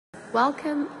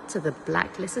Welcome to the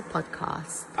Blacklisted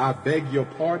Podcast. I beg your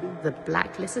pardon? The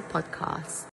Blacklisted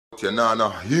Podcast. You know,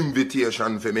 no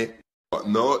invitation for me, but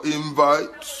no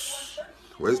invites.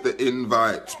 Where's the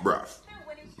invites, bruv?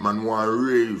 Man want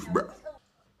rave, bruv.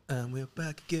 And we're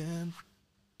back again.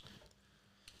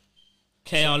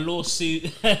 Okay, our lawsuit,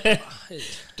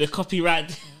 the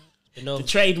copyright, the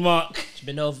trademark.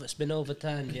 It's been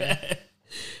overturned, yeah.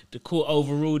 The court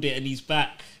overruled it and he's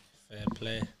back. Fair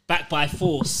play. Back by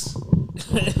force.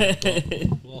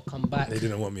 Welcome back. They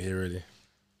didn't want me here, really.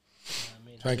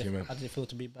 Thank you, man. How did it feel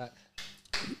to be back?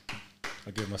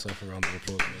 I give myself a round of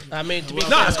applause, man. I mean, to be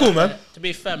Nah, it's cool, man. To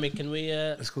be fair, I mean, can we...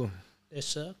 It's cool.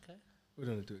 It's okay. We're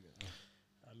going to do it again.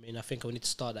 I mean, I think we need to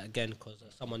start that again because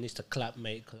someone needs to clap,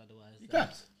 mate, because otherwise... You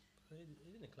clapped?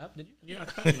 You didn't clap, did you? Yeah, I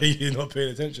clapped, man. You're not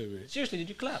paying attention, mate. Seriously, did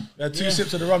you clap? You had two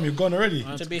sips of the rum, you're gone already.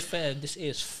 To be fair, this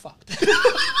ear's fucked.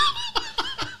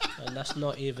 And that's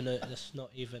not even a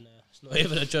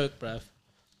joke, bruv.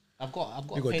 I've got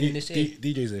You a got pain in this ear.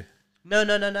 DJs there.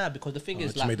 No, because the thing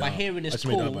is, like, my hearing is I just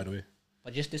made that cool, up, by the way.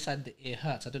 but just this side, the ear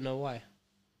hurts. I don't know why.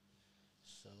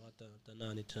 So I don't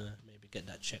know. I need to maybe get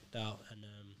that checked out. And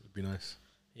It'd be nice.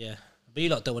 yeah, but you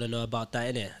lot don't want to know about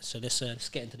that, innit? So let's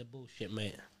get into the bullshit,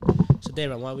 mate. So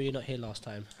Darren, why were you not here last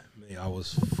time? Mate, I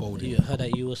was folding. You heard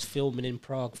that you was filming in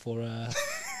Prague for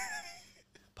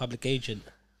Public Agent.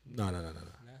 No. I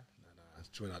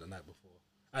joined out the night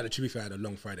before. To be fair, I had a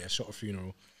long Friday. I shot a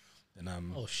funeral. And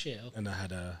Oh shit! Okay. and I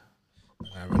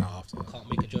ran out after that. Can't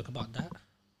make a joke about that.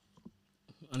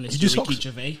 Unless You you're just Ricky talk-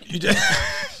 Gervais. You did.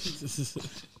 So,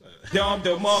 Yeah,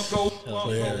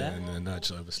 and I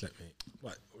just overslept, mate.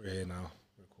 But we're here now.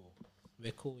 We're cool.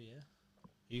 We're cool, yeah.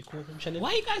 You cool, Shannon? Why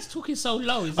are you guys talking so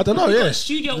low? I don't know, You got yeah. a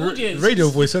studio audience. Radio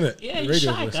voice, innit? Yeah, you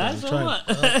radio shy, voice, guys, I'm or trying. what?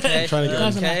 Okay, trying to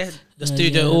get okay. The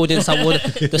studio audience that would,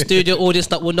 the studio audience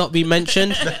that will not be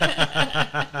mentioned.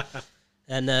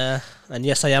 And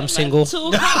yes, I am single.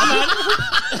 Talk out,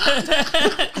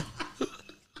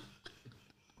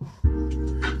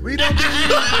 We don't believe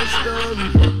this story.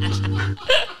 man.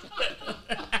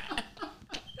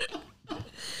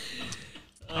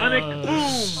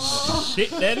 Shit,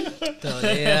 then.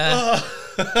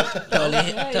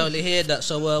 Totally hear that.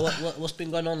 So what's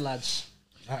been going on, lads?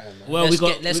 Well, we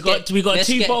got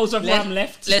two bowls of rum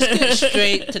left. Let's get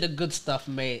straight to the good stuff,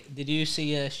 mate. Did you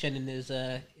see Shannon his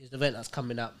event that's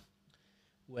coming up,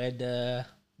 where the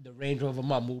Range Rover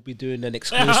mum will be doing an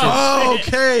exclusive Oh,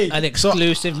 okay.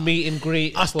 meet and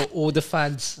greet for all the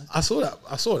fans. I saw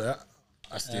that.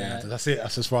 That's it.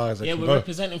 That's as far as I Yeah, can we're go.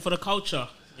 representing for the culture.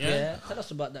 Yeah, tell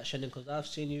us about that, Shannon, because I've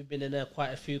seen you've been in quite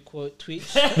a few quote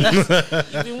tweets.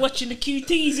 You've been watching the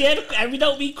QTs, yeah? And we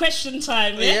don't be question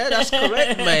time, yeah? Yeah, that's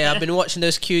correct, mate. I've been watching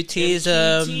those QTs.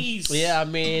 Them QTs. Yeah, I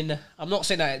mean, I'm not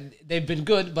saying that they've been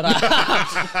good, but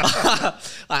I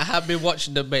have been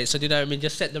watching them, mate. So, you know what I mean?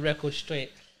 Just set the record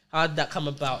straight. How did that come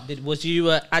about? Was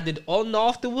you added on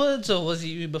afterwards, or was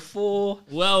you before?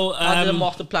 Well, How did the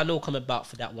master plan all come about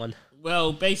for that one?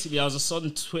 well, basically, I was just on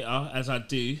Twitter, as I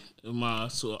do, my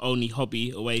sort of only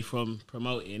hobby away from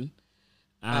promoting.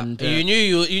 And you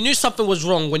knew something was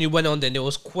wrong when you went on there. And there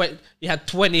was you had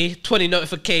 20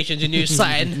 notifications. You knew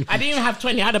something. I didn't even have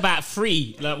 20. I had about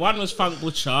 3. Like, one was Funk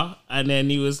Butcher, and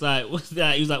then he was like, "What's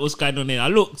that?" He was like, "What's going on here?" I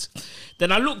looked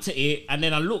at it, and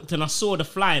then I looked and I saw the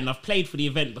fly, and I've played for the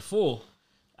event before,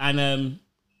 and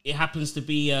it happens to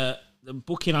be the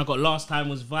booking I got last time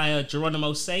was via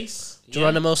Geronimo Sace.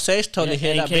 Geronimo Sace, totally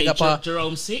hear that. Big up our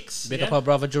Jerome 6. Big up our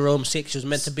brother Jerome 6. He was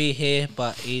meant to be here,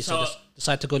 but he's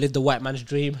decided to go live the white man's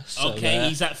dream. So, Okay,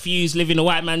 he's at Fuse living a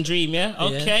white man dream, yeah?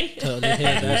 Okay. Yeah, totally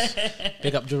hear that.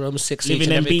 Big up Jerome 6. Living each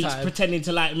and them every beats, time. pretending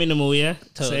to like minimal, yeah?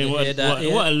 Totally Saying hear that,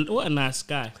 yeah. what a nice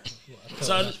guy.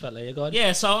 So, Nice fella, you got?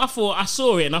 yeah, so I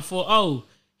saw it and I thought, oh,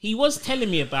 he was telling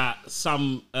me about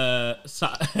some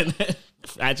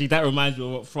actually, that reminds me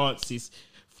of what Francis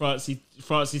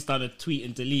done a tweet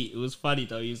and delete. It was funny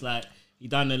though. He's like, he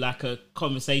done a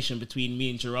conversation between me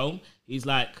and Jerome. He's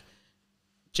like,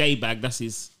 J-Bag, that's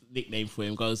his nickname for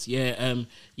him, goes, yeah,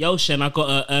 yo, Shen, I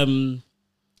got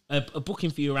a booking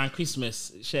for you around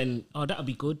Christmas. Shen, oh, that'll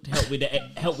be good.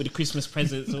 Help with the Christmas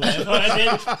presents or whatever. And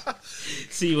then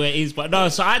see where it is. But no,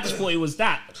 so I just thought it was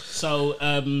that. So,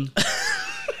 and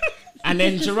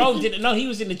then Jerome didn't know he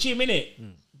was in the gym, innit?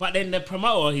 But then the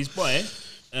promoter, his boy,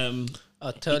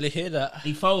 I totally hear that.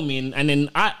 he phoned me and then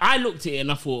I looked at it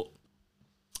and I thought,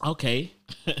 okay.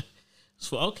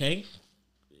 Okay.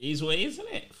 It is what it is,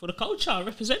 isn't it? For the culture,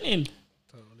 representing.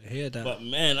 Totally hear that. But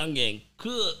man, I'm getting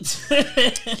cooked.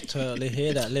 Totally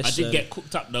hear that. Listen, I did get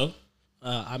cooked up though.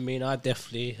 I mean, I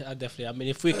definitely. I mean,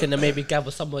 if we can maybe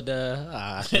gather some of the.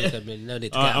 I mean, no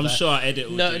need to gather. I'm sure our edit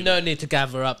will do No need to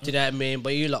gather up. Do you know what I mean?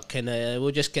 But you lot can.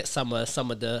 We'll just get some of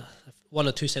the 1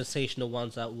 or 2 sensational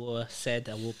ones that were said,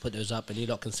 and we'll put those up, and you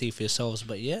lot can see for yourselves.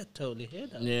 But yeah, totally hear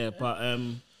that. Yeah, but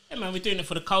yeah, man, we're doing it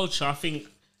for the culture.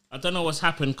 I don't know what's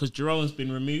happened because Jerome's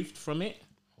been removed from it.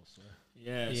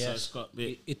 Yeah, so it's got a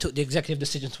bit. He took the executive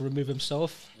decision to remove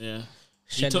himself. Yeah,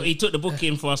 he took the book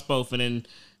in for us both, and then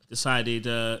decided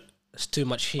it's too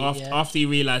much heat. After he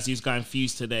realised he was going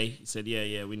fused today, he said,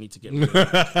 "Yeah, we need to get rid of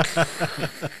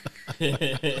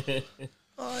it."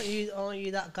 Are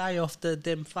you that guy off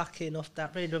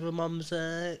that Radio of Mum's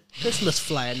Christmas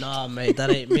flyer? Nah, mate,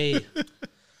 that ain't me.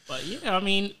 But yeah, I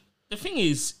mean, the thing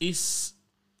is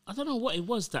I don't know what it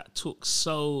was that took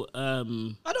so. I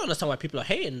don't understand why people are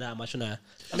hating that much on her.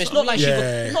 I mean, it's not like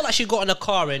she got in a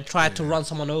car and tried to run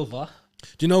someone over.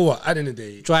 Do you know what? At the end of the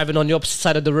day, driving on the opposite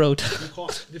side of the road.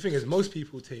 The thing is, most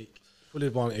people take full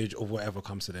advantage of whatever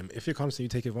comes to them. If it comes to you,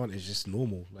 take advantage. It's just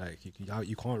normal. Like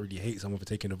you can't really hate someone for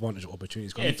taking advantage of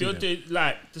opportunities. Yeah, if you're doing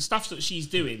like the stuff that she's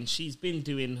doing, she's been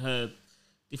doing her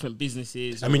different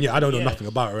businesses. I mean, I don't know nothing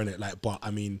about her in it. Like, but I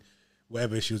mean,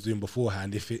 whatever she was doing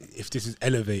beforehand, if this is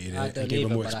elevated and gave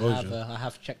her more exposure. I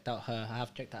have checked out her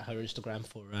Instagram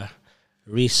for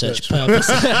research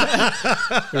purposes.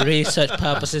 Research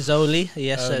purposes only.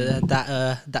 Yes,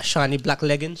 that shiny black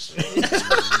leggings.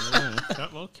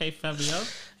 Okay, Fabio.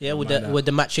 Yeah, with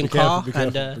the matching car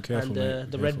and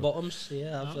the red bottoms.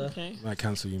 Yeah, okay. Might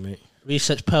cancel you, mate.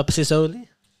 Research purposes only.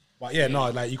 But yeah, no,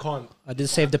 like you can't. I did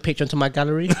save the picture into my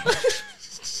gallery.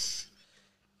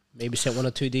 Maybe sent 1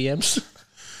 or 2 DMs.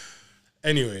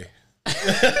 Anyway,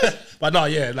 but no,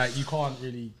 yeah, like you can't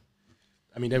really.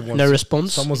 I mean, everyone's no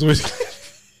response. Someone's always.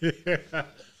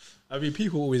 I mean,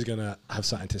 people are always gonna have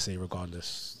something to say,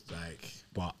 regardless. Like,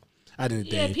 but at the end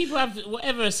of the day, people have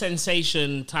whatever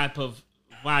sensation type of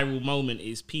viral moment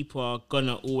is. People are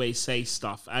gonna always say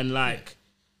stuff, and like,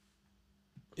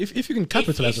 if you can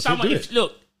capitalize on it,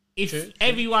 look. If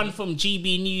everyone from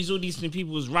GB News, all these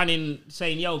people was running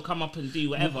saying, "Yo, come up and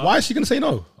do whatever," why is she gonna say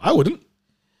no? I wouldn't.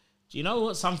 Do you know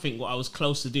what? What I was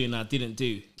close to doing, I didn't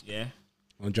do. Yeah.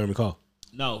 On Jeremy Carl.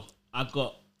 No, I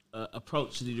got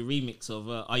approached to do the remix of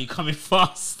 "Are You Coming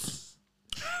Fast?"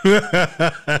 Why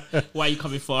are you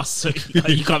coming fast? Are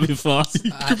you coming fast?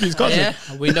 Yeah,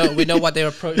 we know what they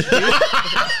approached you.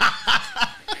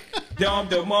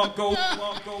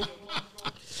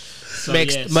 So,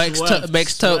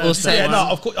 makes total sense. Yeah,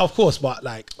 no, of course, but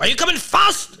like, are you coming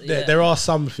fast? There are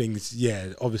some things,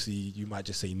 obviously you might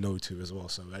just say no to as well,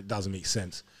 so that doesn't make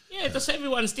sense. Yeah, just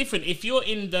everyone's different. If you're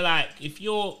if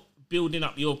you're building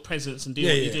up your presence and doing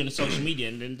what you're doing on social media,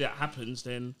 and then that happens,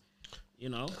 then you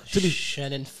know.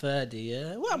 Shannon Ferdy,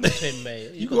 yeah. What happened to him,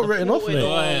 mate? You got written off,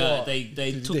 mate.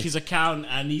 They took his account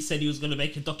and he said he was going to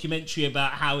make a documentary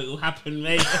about how it will happen,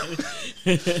 mate.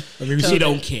 I mean, we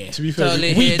don't care. To be fair,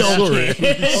 we don't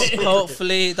care.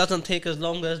 Hopefully, it doesn't take as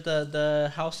long as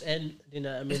the House End. You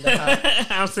know, what I mean, the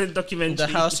House End documentary.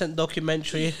 The House End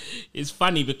documentary. It's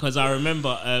funny because I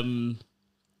remember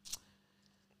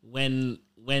when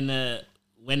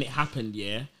it happened,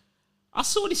 yeah. I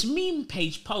saw this meme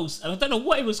page post, and I don't know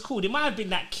what it was called. It might have been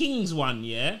that Kings one,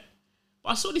 yeah? But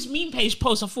I saw this meme page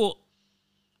post, I thought,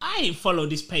 I ain't followed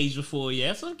this page before,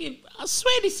 yeah? So I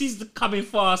swear this is the Coming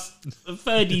Fast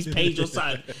 30s page or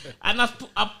something. And I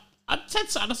said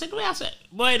something, I said, wait,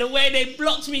 boy, the way they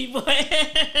blocked me, boy.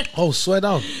 Oh, swear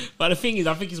down. But the thing is,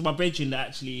 I think it's my brethren that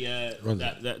actually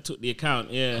that took the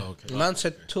account, yeah. Oh, okay. Man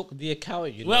said took the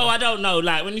account, you know. Well, I don't know.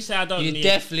 Like, when you say I don't You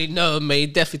definitely know, mate. You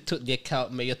definitely took the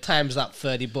account, mate. Your time's up,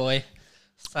 30 boy.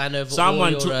 Sign over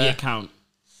Someone all took your, the account.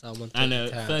 Someone took And the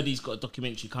account. 30's got a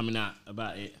documentary coming out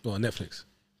about it. Oh, on Netflix.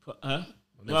 Well,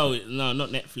 no, not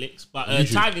Netflix. But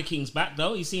Tiger King's back,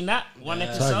 though. You seen that? One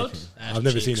episode? I've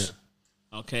never seen it.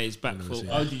 Okay, it's back for...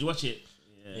 Oh, did you watch it?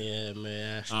 Yeah,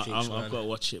 man. I've got to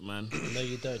watch it, man. No,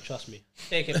 you don't. Trust me.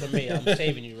 Take it from me. I'm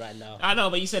saving you right now. I know,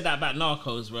 but you said that about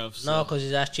Narcos, bruv. So. Narcos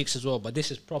is ass cheeks as well, but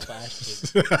this is proper ass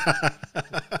cheeks.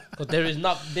 Because there is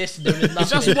nothing. It's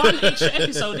just one extra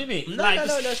episode, isn't it? No,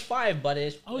 it's 5, but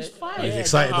it's... Oh, it's 5? He's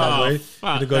excited that way.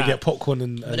 Gonna go get popcorn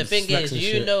and But the thing is, you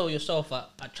shit. know yourself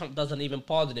that Trump doesn't even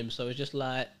pardon him, so it's just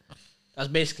like... That's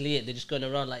basically it. They're just going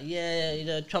around like,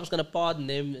 Trump's going to pardon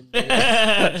him.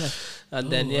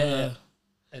 And then,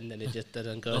 and then it just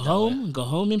doesn't go Go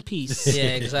home in peace.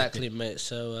 Yeah, exactly, mate.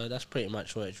 So that's pretty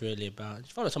much what it's really about.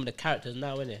 Just follow some of the characters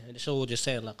now, innit? And it's all just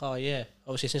saying like, oh, yeah,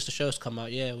 obviously since the show's come out,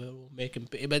 we're all making...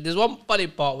 But there's one funny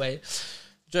part where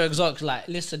Joe Exotic's like,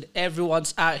 listen,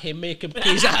 everyone's out here making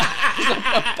peace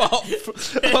apart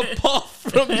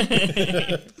from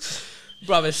me.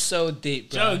 Bro, it's so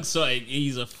deep, bro. Joe Exotic,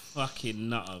 he's a fucking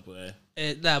nutter, boy.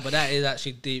 Nah, but that is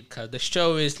actually deep, cuz the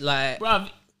show is like... Bruv,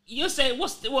 you're saying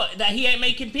what? That he ain't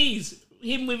making peas?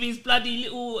 Him with his bloody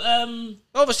little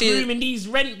Obviously, grooming these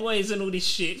rent boys and all this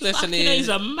shit. Listen, Fucking hell, he's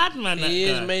a madman. he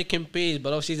that is guy. making peas,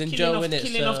 but obviously he's killing enjoying it.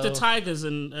 Killing off the tigers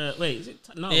and wait, is it?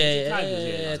 No, is it tigers?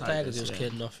 Yeah, not tigers he was yeah.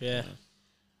 killing off, yeah.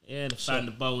 Yeah, they found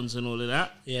the bones and all of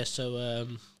that. Yeah, so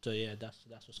yeah,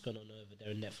 that's what's going on over there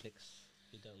on Netflix.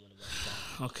 You don't want to watch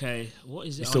that. Okay, what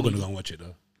is it? You're still I gonna need- go and watch it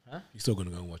though. Huh? You're still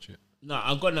gonna go and watch it. No,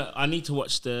 I need to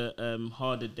watch the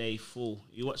Harder Day Fall.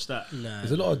 You watch that? Nah,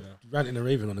 There's a lot of ranting and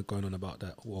raving going on about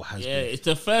that. Or has Yeah, been. it's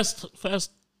the first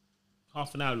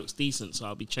half an hour looks decent, so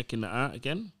I'll be checking that out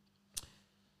again.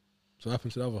 So what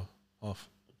happened to the other half?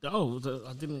 Oh,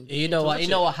 I didn't. You know what? You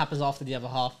know what happens after the other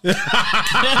half.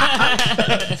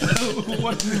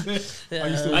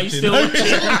 Are you still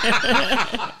watching?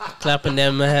 clapping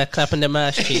them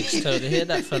ass cheeks. Totally hear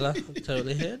that, fella.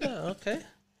 Totally hear that. Okay.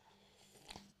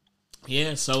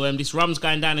 Yeah, so this rum's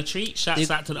going down a treat.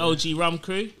 Shouts out to the OG rum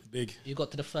crew. Big. You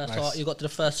got to the first. Nice. You got to the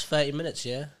first 30 minutes,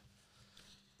 yeah.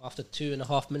 After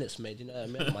 2.5 minutes, mate. You know what I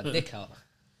mean? I had my dick out.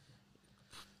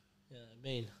 You know what I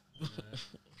mean?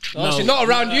 Obviously not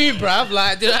around you, bruv.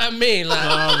 Like, do you know what I mean? Like,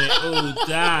 Oh,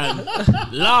 damn.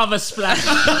 Lava splash.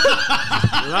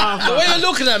 the Lava. way you're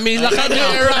looking at me, like I do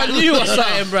it around you or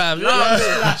something, bruv. Lava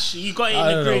splash. You got it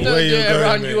I in the don't know group. where Don't do you're it going,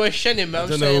 around mate. you or Shenny, man. I I'm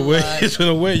don't saying, know where. like, I don't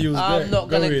know where you was I'm not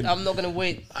going. gonna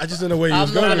wait. I just don't know where you was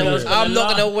I'm not going. gonna. with it. I'm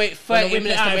not gonna wait 30 Whip it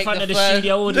minutes out to in make front the of the first.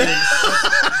 studio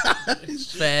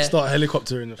audience. Fair. Start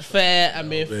helicoptering. Fair, I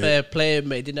mean, mate. fair play,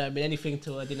 mate. Do you know what I mean? Anything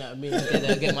to her, do you know what I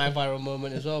mean? Get my viral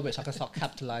moment as well, mate, so I can start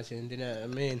capitalising, do you know what I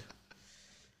mean?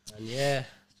 And yeah,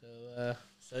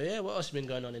 so yeah, what else has been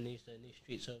going on in these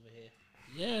streets over here?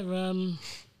 Yeah,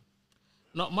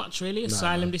 not much really.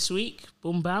 Asylum this week.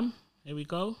 Boom bam. Here we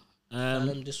go.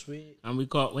 This week. And we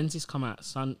got, when's this come out?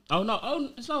 No,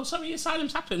 sorry,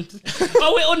 Asylum's happened.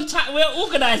 Oh, we're on time. We're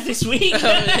organised this week.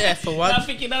 Yeah, for one. I'm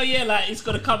thinking, like it's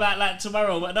gonna come out like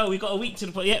tomorrow, but no, we got a week to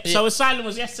the point. Yep. So Asylum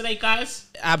was yesterday, guys.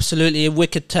 Absolutely a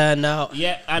wicked turnout.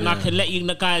 Yeah, and I can let you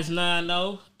guys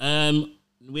know.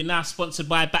 We're now sponsored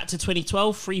by Back to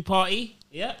 2012 free party.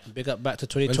 Yeah. Big up back to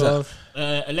 2012.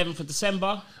 11th of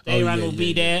December. Dayran will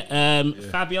be there.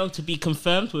 Fabio to be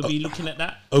confirmed. We'll be looking at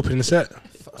that. Opening the set.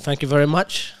 Thank you very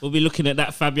much. We'll be looking at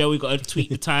that, Fabio. We've got to tweak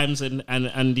the times and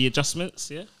the adjustments.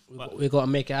 Yeah. We got to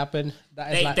make it happen.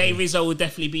 That is Dave Rizzo will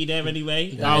definitely be there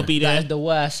anyway. I'll be there. That is the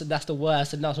worst. That's the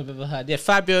worst announcement I've ever heard. Yeah,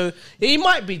 Fabio, he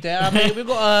might be there. I mean, we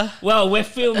got a. Well, we're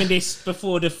filming this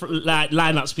before the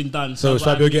lineup's been done. So is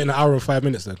but, Fabio getting an hour and 5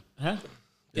 minutes then? Huh?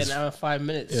 Get an hour and 5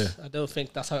 minutes. Yeah. I don't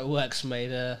think that's how it works, mate.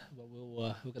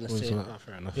 But we're gonna see.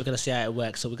 Fair enough. We're gonna see how it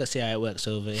works. So we're gonna see how it works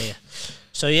over here.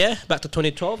 So yeah, back to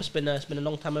 2012. It's been a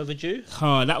long time overdue.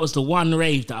 Oh, that was the one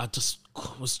rave that I just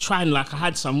was trying. Like I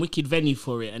had some wicked venue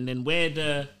for it, and then where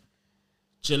the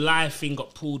July thing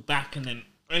got pulled back, and then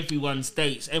everyone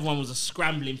was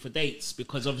scrambling for dates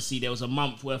because obviously there was a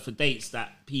month worth of dates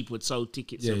that people had sold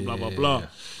tickets and blah blah blah.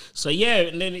 So yeah,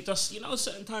 and then it just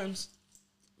certain times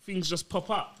things just pop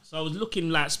up. So I was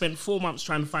looking spent 4 months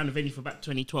trying to find a venue for Back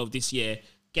 2012 this year,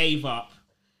 gave up,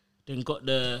 then got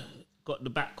the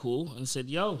back call and said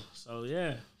yo. So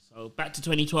yeah, so Back to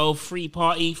 2012 free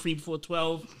party, 3 before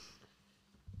 12.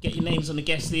 Get your names on the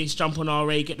guest list, jump on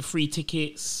RA, get the free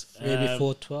tickets. 3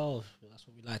 before 12. That's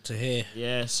what we like to hear.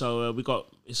 Yeah, so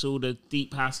it's all the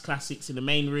deep house classics in the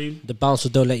main room. The bouncers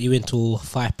don't let you in till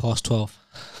 12:05.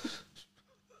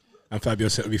 And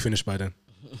Fabio's set will be finished by then.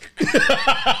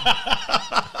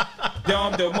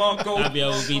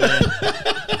 Fabio will be there.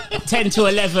 10 to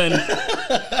 11.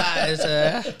 That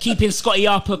is Keeping Scotty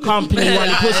Harper company while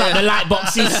he puts up the light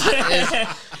boxes.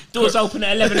 Doors open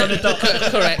at 11 on the dot.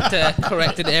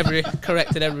 correct in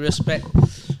every respect.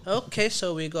 Okay,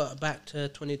 so we got back to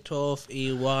 2012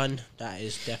 E1. That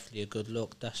is definitely a good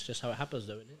look. That's just how it happens,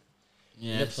 though, isn't it?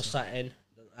 Yeah. Look for something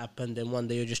that happened, then one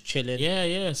day you're just chilling.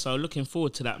 Yeah. So looking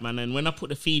forward to that, man. And when I put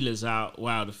the feelers out,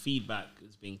 wow, the feedback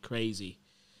has been crazy.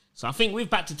 So I think with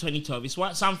Back to 2012, it's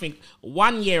something.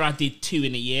 1 year I did 2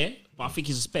 in a year, but I think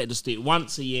it's better to do it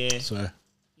once a year. So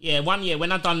Yeah, 1 year.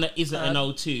 When I done the Is It an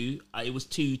O2, it was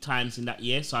 2 times in that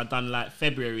year. So I done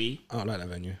February. I don't like that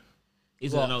venue.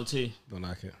 Is It an O2? Don't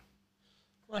like it.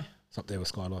 Why? It's up there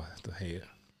with Scarla. I hate it.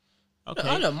 Okay.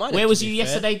 I don't mind it, Where to was be you fair.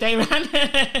 yesterday,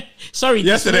 Dayran? Sorry.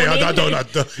 Yesterday, this I morning.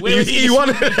 don't. Where was you E1.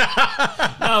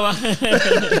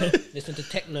 Listen to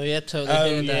techno, yeah, totally.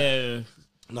 Hear that. Yeah.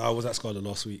 No, I was at Scarla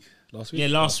last week. Yeah,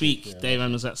 last week,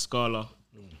 Dayran was at Scala.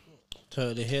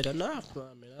 Totally hear that. No, I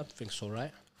mean, I think it's all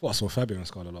right. Well, I saw Fabio and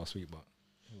Scarla last week, but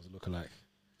it was a lookalike.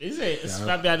 Is it? It's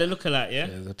Fabio had a look alike, yeah?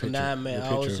 There's a picture, Nah, mate, a I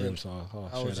picture was of him, in- so I'll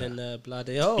I share was that. in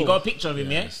bloody. You got a picture of him,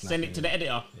 yeah? snap Send it, it to the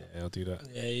editor. Yeah, I'll do that.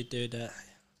 Yeah, you do that.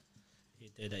 You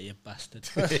do that, you bastard.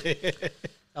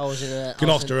 I was in. You can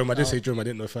ask Jerome. I did say Jerome. I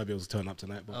didn't know Fabio was turning up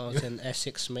tonight. But I was in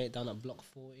Essex, mate, down at Block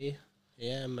 40.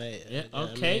 Yeah, mate. Yeah, You know what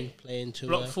I okay. mean? Playing to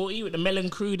Block 40 with the Melon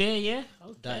crew there, yeah?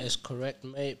 Okay. that is correct,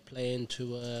 mate. Playing to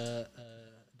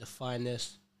the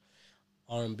finest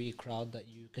R&B crowd that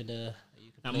you can. That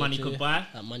play money to. could buy.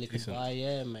 That money could buy,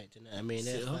 yeah, mate. Do you know what I mean?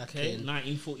 They're Okay, fucking-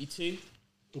 1942.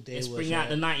 they Let's was, bring out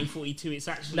the 1942. It's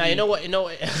actually Now you know what?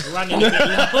 running a bit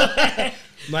low.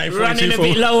 Running a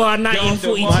bit lower on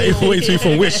 1942. 1942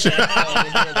 from Wish.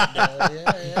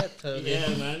 yeah, totally. Yeah,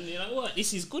 man. You know what?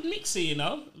 This is good mixer, you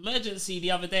know. Emergency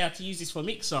the other day, I had to use this for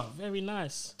mixer. Very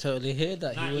nice. Totally hear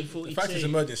that. You would, 1942. The fact it's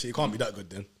emergency, you can't be that good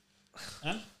then.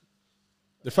 Huh?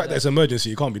 The fact that it's emergency,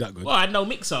 you can't be that good. Well, I had no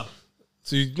mixer.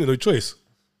 So you know, choice.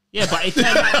 Yeah, but it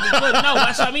turned out to be good. No,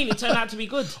 that's what I mean. It turned out to be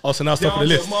good. Oh, so now it's top of the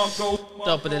list.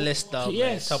 top of the list, though.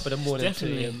 Yes, Mate. Top of the morning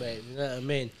definitely. to you, mate. You know what I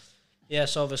mean?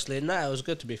 Yes, obviously. Nah, it was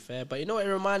good to be fair. But you know what it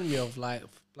reminded me of? Like,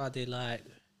 bloody, like,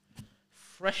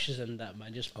 freshers and that,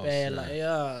 man. Just bare, yeah. like,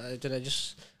 yeah, you know,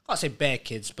 just, I can't say bare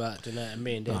kids, but you know what I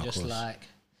mean? They're Nah, of just course. like,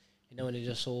 you know, when they're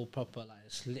just all proper, like,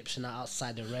 slips and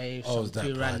outside the rave. Oh, Some is that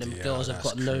two random bloody girls hell, have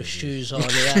that's got no crazy. shoes on. You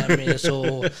know what I mean?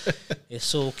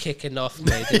 It's all kicking off,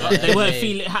 mate. You know what They I weren't mean?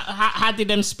 feeling. How did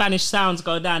them Spanish sounds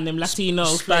go down? Them Latino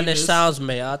Spanish flavours? sounds,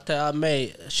 mate. I tell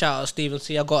mate. Shout out Stephen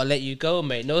C. I gotta let you go,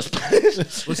 mate. No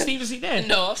Spanish. Was Stevenson there?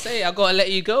 No, I'm saying I gotta let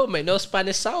you go, mate. No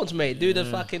Spanish sounds, mate. Do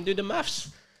the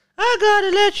maths. I gotta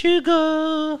let you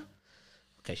go.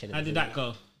 Okay, she How did that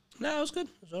go? No, it was good.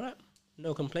 It was alright.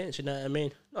 No complaints. You know what I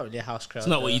mean? Not really a house crowd. It's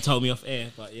not what though. you told me off air,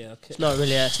 but yeah. Okay. It's not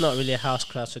really a house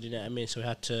crowd. So do you know what I mean? So we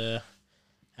had to.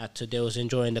 They was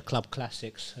enjoying the club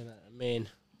classics. You know what I mean?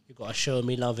 You gotta show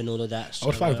me love and all of that. I So,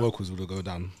 would find vocals would go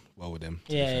down well with them.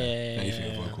 to be Yeah, fair. yeah, Anything yeah,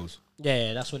 with yeah. vocals.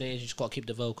 Yeah, that's what it is. You just got to keep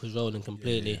the vocals rolling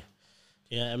completely.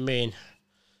 You know what I mean?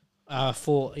 I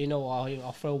thought, you know what,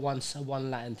 I'll throw one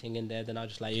Latin thing in there, then I'll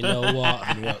just like, you know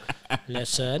what?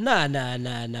 Let's, nah.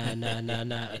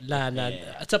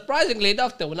 Surprisingly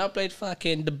enough, though, when I played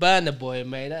fucking the Burner Boy,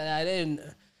 man, I didn't,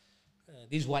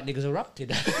 these white niggas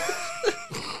erupted.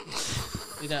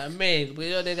 You know what I mean? We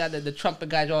know they got the trumpet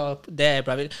guys all there,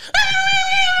 bro.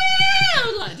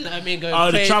 Like, you know what I mean? Going Oh,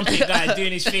 the crazy. trumpet guy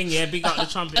doing his thing. Yeah, big up the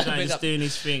trumpet guy. Big Just up. doing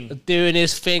his thing. Doing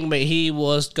his thing, mate. He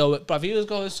was going, bruv, he was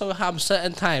going so ham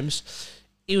certain times.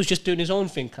 He was just doing his own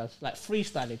thing, cuz, like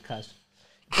freestyling, cuz.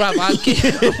 Bruv, I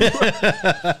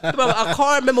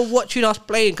can't remember what tune I was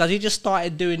playing, cuz he just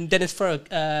started doing Dennis Farrow,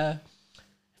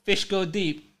 Fish Go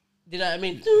Deep. You know what I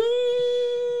mean?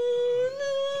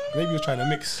 Maybe he was trying to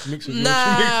mix with your-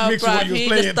 Nah, mix with what bruv, you was he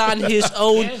playing. just done his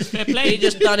own. Yeah, fair play. He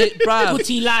just done it, bruv.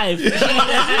 Gucci live.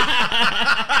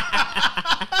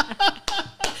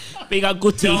 Big up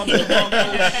Gucci.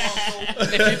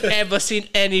 If you've ever seen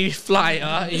any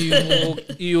flyer,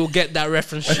 you will get that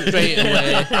reference straight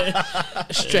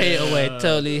away.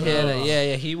 Totally hear that.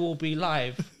 Yeah, he will be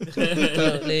live.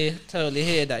 totally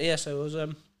hear that. Yeah, so it was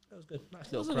good.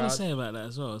 Nice What was little I going to crowd. say about that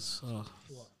as well? It's gone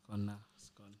now. It's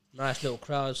gone. Nice little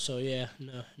crowd. So yeah,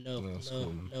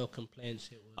 no complaints.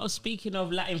 It was. Oh, speaking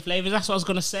of Latin flavors, that's what I was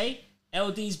going to say.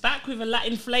 LD's back with a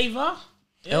Latin flavor.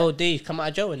 Yeah. LD, come out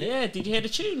of Joe, innit? Yeah, did you hear the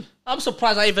tune? I'm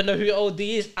surprised I even know who LD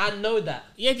is. I know that.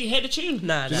 Yeah, did you hear the tune?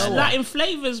 Nah, It's nah, nah. Latin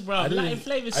flavors, bro. Latin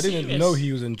flavors. I didn't serious. know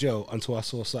he was in jail until I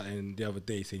saw something the other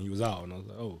day saying he was out, and I was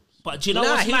like, oh. But do you know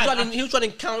Nah, what's he was, mad? running, he was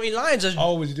running county lines as,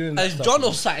 Oh, was he doing that as stuff? John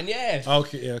or something, yeah.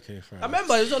 Okay, yeah, okay, fair I enough.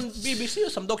 remember it was on BBC or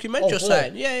some documentary Oh, or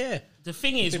something. Yeah. The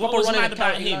thing is, The what people was running mad the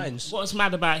about county him? lines. What's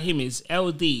mad about him is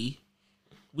LD,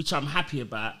 which I'm happy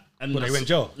about. And Well, they went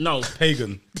jail? No,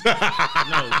 Pagan.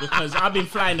 no, because I've been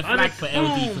flying the flag for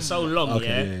LD for so long, Okay,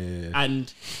 yeah? yeah.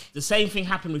 And the same thing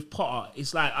happened with Potter.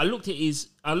 It's like I looked at his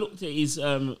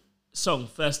song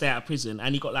First Day Out of Prison,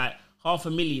 and he got like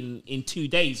 500,000 in 2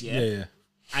 days, yeah. Yeah.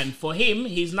 And for him,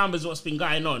 his numbers, what's been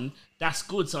going on, that's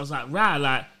good. So I was like, right,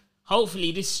 like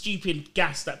hopefully this stupid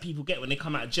gas that people get when they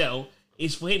come out of jail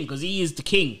is for him because he is the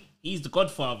king. He's the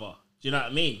Godfather. Do you know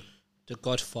what I mean? The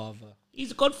Godfather. He's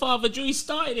the Godfather. Drew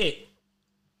started it.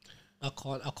 I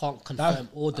can't confirm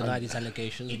or deny these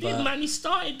allegations, He but did, man. He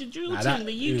started the drill Nah, team,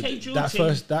 the UK drill that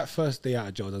team. that first day out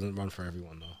of jail doesn't run for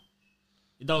everyone though.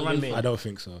 It don't run. mean? For, I don't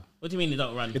think so. what do you mean it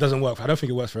don't run? It doesn't work. I don't think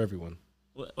it works for everyone.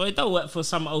 Well, it don't work for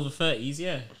some over 30s,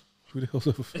 yeah. Who the hell's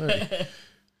over 30?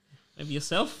 Maybe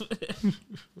yourself.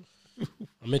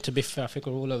 I mean, to be fair, I think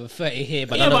we're all over 30 here,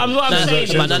 but Yeah, but what I'm saying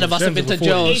but none of us have been to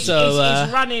jail, It's, so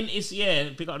it's running. It's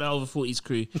pick up the over 40s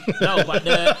crew. No, but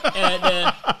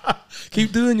the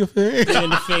Keep doing your thing. doing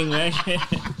the thing, man.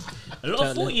 A lot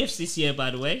of 40Fs this year,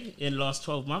 by the way, in the last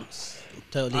 12 months.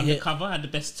 Totally hear, Undercover had the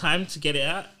best time to get it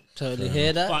out. totally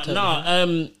hear that. But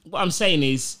totally hear- what I'm saying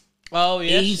is, oh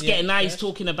yes, he's getting now. yes. He's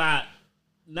talking about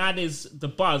now. There's the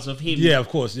buzz of him. Yeah, of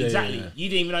course. Yeah, exactly. Yeah, yeah. You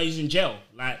didn't even know he was in jail.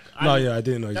 Like, No, yeah, I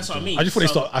didn't know. That's he what I was mean. I just thought they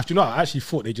So- stopped. Actually, no, I actually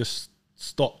thought they just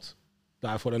stopped.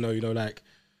 Like, I thought I know, like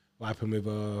what happened with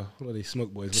what are they,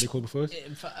 Smoke Boys? What are they called before?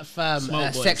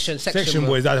 Smoke Boys. Section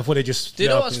Boys. I thought they just. Do you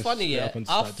know split what's up funny? split Yeah, up and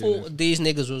I started doing thought these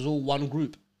niggas was all one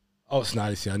group. Oh, it's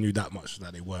nice. Yeah, I knew that much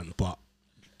that they weren't, but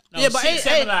No, Yeah, but 6,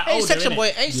 7 are older, Section innit?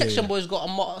 Boy, Section Boy's got a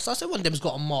mask. So I said one of them's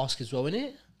got a mask as well,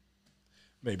 innit?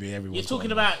 maybe everyone. You're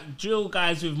talking about drill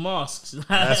guys with masks.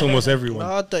 That's almost everyone.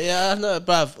 Yeah, I know,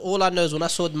 bruv. All I know is when I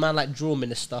saw the man like Drill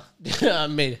Minister. You know what I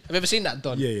mean? Have you ever seen that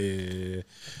done? Yeah.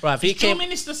 Bruv, he Drill came.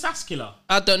 Minister Saskila.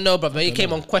 I don't know, bruv. He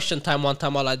came on Question Time one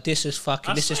time. I was like, this is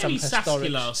fucking. I This is swear some he's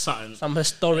historic. Saskila or something. Some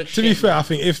historic To shit. be fair, I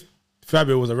think if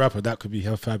Fabio was a rapper, that could be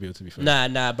Fabio. To be fair,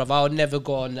 Nah, bruv. I would never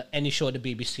go on any show of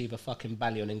the BBC with a fucking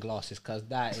Ballion and glasses because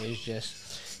that is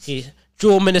just.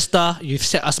 Drill Minister, you've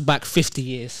set us back 50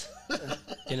 years.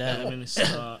 You know,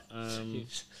 Minister.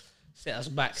 you've set us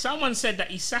back. Someone said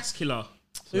that he's Saskila. I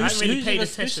Who's haven't really paid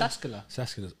who's attention. Saskila?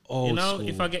 Saskila's old You know, school.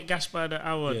 if I get gashed by the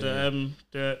hour, the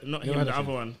not Never him, heard the of other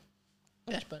him. one.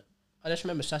 Yes, but I just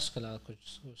remember Saskila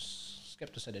because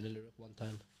Skepta said it in the lyric one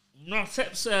time. No,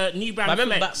 Sep's new But I brand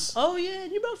remember flex. oh yeah,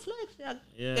 New Brand Flex. Yeah,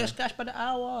 Yeah. gets cash by the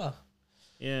hour.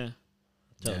 Yeah.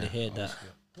 Totally hear that.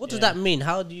 What does that mean?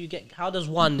 How does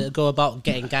one go about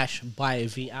getting gash by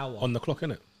the hour? on the clock,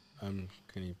 innit? Can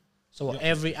you? So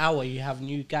every hour you have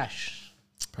new gash.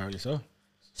 Apparently so.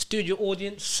 Studio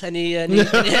audience, any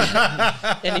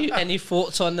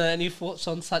thoughts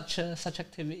on such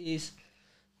activities?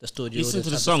 The studio Listen audience to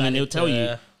the have song and decided he'll tell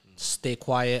you. Stay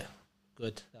quiet.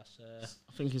 Good. That's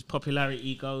I think his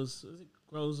popularity grows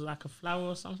like a flower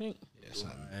or something. Yeah,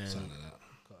 something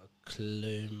like that.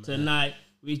 clue. Man. Tonight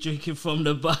we drinking from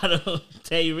the bottle.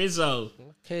 Tay Rizzo.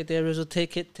 Okay, there is a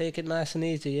take it nice and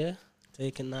easy, yeah.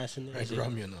 Take it nice and Red easy.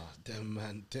 rum, you know, them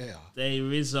man there. Tay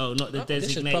Rizzo, not the this is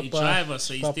designated proper- driver,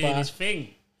 so he's doing proper- his thing.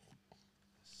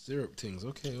 Syrup things.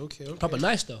 Okay. Proper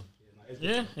nice though.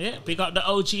 Yeah. Big up the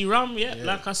OG rum. Yeah,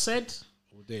 like I said.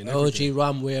 All day and everything. OG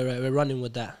rum, we're running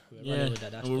with that. We're Yeah, running with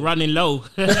that. That's we're good. running low.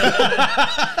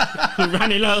 We're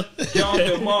running low. You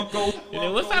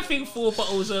know, what's that thing? 4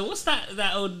 bottles. What's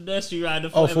that old nursery rhyme?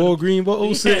 Oh, 4 green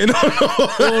bottles Yeah. sitting on.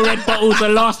 4 red bottles. The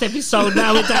last episode.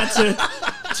 Now we're down to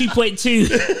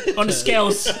 2.2 on the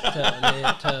scales.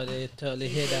 Totally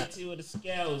hear that. 2 on the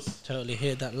scales. Totally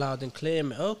hear that loud and clear.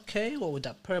 Man. Okay, what with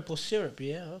that purple syrup?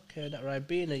 Yeah, okay, that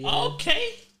Ribena. Yeah.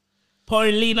 Okay.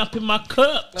 Pouring lean up in my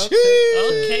cup. Okay,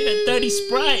 that dirty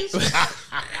Sprite.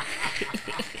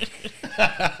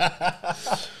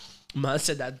 Man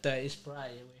said that dirty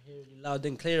Sprite. Yeah, we're hearing you loud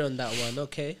and clear on that one.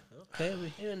 Okay, we're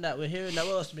hearing that. What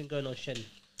else has been going on, Shen?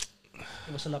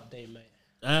 Give us an update,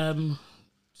 mate.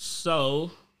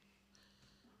 So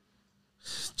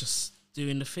just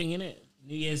doing the thing, innit?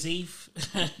 New Year's Eve.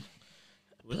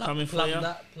 We're coming for you.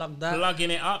 Plug that.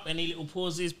 Plugging it up. Any little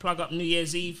pauses? Plug up New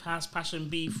Year's Eve. House Passion,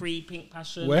 B3, Pink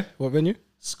Passion. Where? What venue?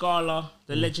 Scala,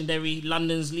 the legendary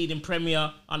London's leading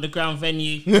premier underground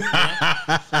venue. Why,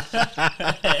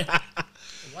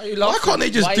 you Why laughing? can't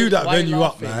they just Why- do that why you venue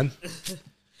up, laughing? man?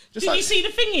 Did you see the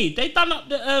thingy? They done up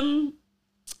the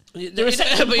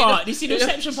reception But you know- part. You see the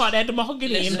reception part? They had the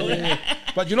mahogany in there.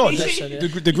 But you know what? You see-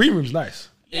 The green room's nice.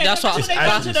 Yeah, That's what- what they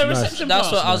that's- done to the nice. reception That's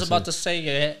part. what I was Nice, about yeah. to say.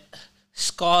 Yeah,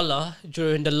 Scala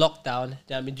during the lockdown.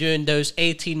 I mean, during those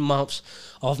 18 months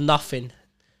of nothing,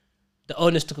 the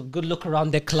owners took a good look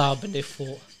around their club and they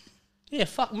thought, "Yeah,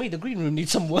 fuck me, the green room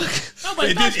needs some work." No,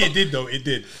 but that's what- did though. It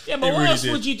did. Yeah, but what else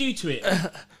would you do to it?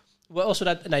 What else would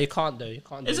that? No, you can't do. You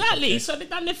can't do Exactly. it. So they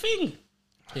done their thing.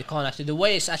 You can't actually. The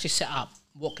way it's actually set up,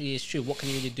 it's true. What can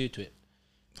you really do to it?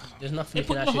 There's nothing They you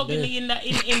can put actually mahogany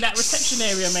do. in that reception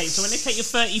area, mate. So when they take your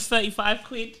 30, 35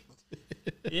 quid,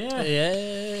 yeah,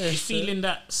 Yeah, you're feeling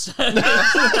that.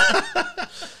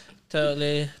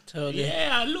 totally. Yeah,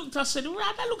 I looked. I said,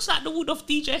 "Right, that looks like the wood off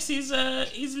DJS's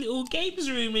his little games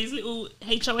room, his little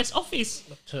HOS office.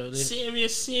 Totally.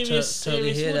 Serious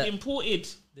totally hear wood that. imported."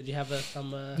 Did you have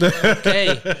some? Okay,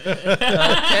 man.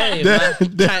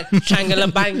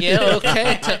 Changala bang, yeah.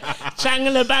 Okay,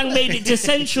 Changala Bang made it to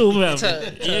Central, man.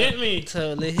 To- You get me?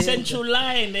 totally hear. Central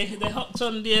line. They hopped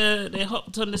on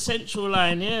the Central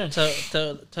line. Yeah.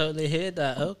 Totally hear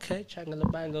that. Okay,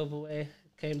 Changala bang over where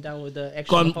came down with the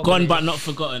extra. Gone mahogany. but not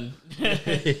forgotten.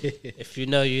 If you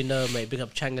know, you know, mate. Big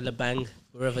up Changala bang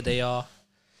wherever they are.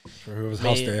 For whoever's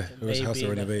house there, whoever's house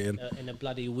they're Maybe renovating. in a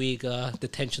bloody Uyghur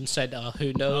detention center.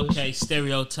 Who knows? Okay,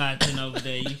 stereotyping over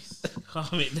there. You Calm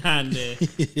it down there.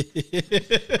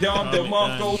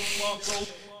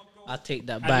 I take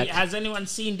that Have back. has anyone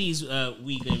seen these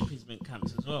Uyghur imprisonment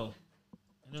camps as well?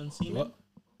 Anyone seen them?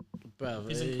 Bro,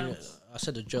 Prison camps? I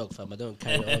said a joke, fam. I don't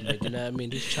carry on, man. You know what I mean?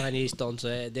 These Chinese dons,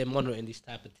 they're monitoring these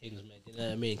type of things, man. You know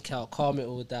what I mean? Calm it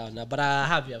all down now. But I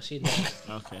have, I've seen that.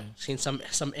 Okay. Seen some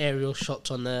aerial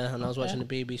shots on there, and I was watching the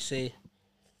BBC.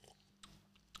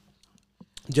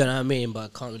 Do you know what I mean?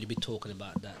 But I can't really be talking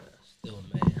about that still,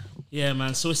 man. Yeah,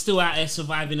 man. So we're still out there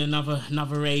surviving another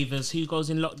ravers. Who goes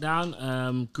in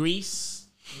lockdown? Greece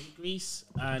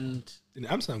and In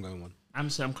Amsterdam going on.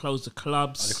 Amsterdam closed the Oh, they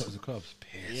clubs. closed the clubs.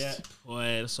 Pissed. Yeah, boy,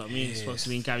 that's what I mean. It's supposed to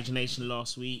be in Garage Nation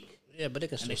last week, Yeah, but they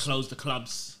can and they still. closed the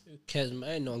clubs. Who cares, man?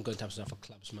 Ain't no one going to Amsterdam for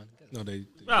clubs, man. No, they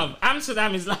Bro,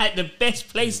 Amsterdam is like the best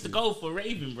place to go for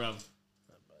raving, bro.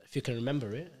 If you can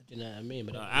remember it, do you know what I mean?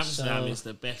 But Amsterdam is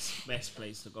the best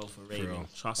place to go for for raving. real.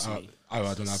 Trust me. I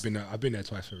don't know. I've been there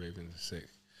twice for raving. It's sick.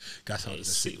 Gas Howder, it's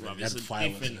sick, sick, bro. bruv. They had It's a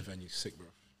fireworks in the different- venue. Sick, bro.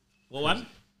 What one?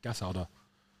 Gas Howder.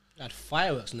 had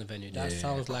fireworks in the venue. That Yeah,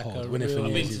 sounds like cold. a When it real...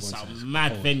 I've been to Easy one some times.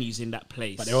 mad Cold. venues in that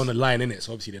place. But they're on the line, innit?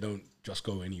 So obviously they don't just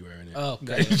go anywhere, innit? Oh,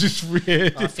 okay. It's just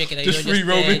weird. I'm thinking that just you're free just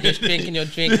there, roaming. just drinking your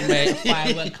drink, mate.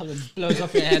 Firework comes and blows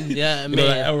off your hand. Yeah, You know,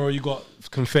 like mate. Elro, you got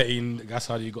confetti, and Gas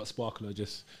Howder, you got sparkler,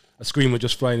 just a screamer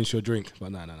just flying into your drink.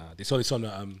 But nah. It's on lines,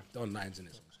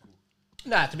 innit? So it's cool.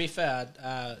 Nah, to be fair,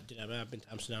 you know, I've been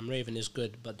to Amsterdam. Raving is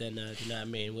good, but then, do you know what I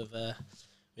mean? With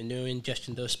when you're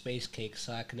ingesting those space cakes,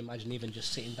 I can imagine even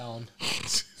just sitting down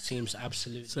seems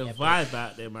absolutely It's a epic. vibe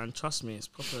out there, man. Trust me, it's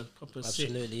proper sick.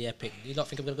 Absolutely epic. You don't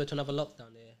think I'm gonna go to another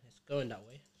lockdown there? It's going that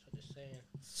way. So I'm just saying.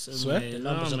 So, Swear? mate, The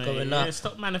numbers are mate. going Yeah, up.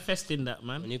 stop manifesting that,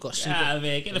 man. When you got Get super, out of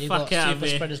here. Get when the you fuck got out of super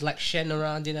here. spreaders like Shen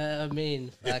around, you know what I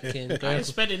mean? Fucking I going ain't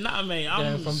spreading nothing, mate.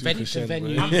 I'm from Super venue to Shen,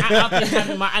 venue. bro. I've been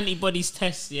having my antibodies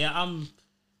test. Yeah, I'm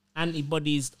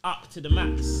antibodies up to the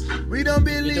max. We don't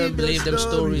We believe, don't believe them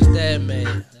story. stories there, mate.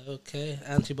 Okay,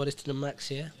 antibodies to the max,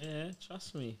 yeah. Yeah,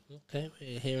 trust me. Okay,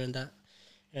 we're hearing that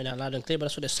loud and clear. But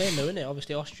that's what they're saying, though, isn't it?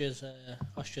 Obviously, Austria's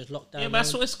locked down. Yeah, but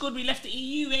that's what's good. We left the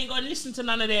EU. We ain't got to listen to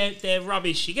none of their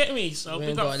rubbish. You get me? So We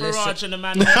we ain't got gotta Farage and the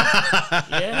man.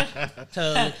 Yeah.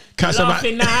 Totally. Catch You're them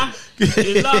laughing now.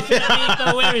 You're laughing at me.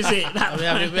 Go, where is it? That we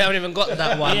haven't even got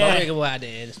that one, Yeah. but we can go out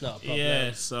there. It's not a problem.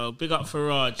 Yeah, so big up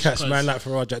Farage. Catch 'cause- man like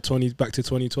Farage at 20 back to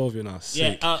 2012, you know.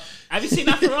 Yeah, Sick. have you seen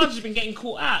that Farage has been getting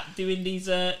caught out doing these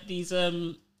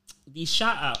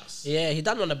shout outs? Yeah, he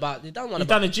done one about. He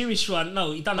done a Jewish one.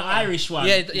 No, he done an Irish one.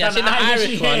 Yeah, He yeah, done I've seen the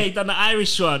Irish one. Yeah, he done the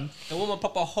Irish one. The woman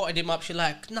proper hotted him up. She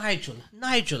like, Nigel.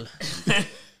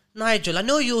 Nigel, I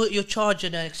know you're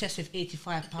charging an excessive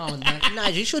 £85. Like,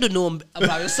 Nigel, you should have known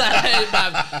about your salary,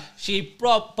 man. She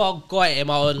proper got him.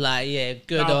 I was like, yeah,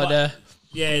 good No, on but- her.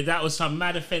 Yeah, that was some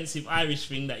mad offensive Irish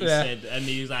thing that he Yeah. said, and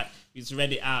he was like, he's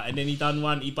read it out, and then he done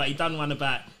one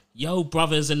about yo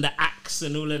brothers and the axe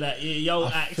and all of that. Yeah, yo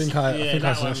axe. think I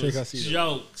that see- one I think I was see that.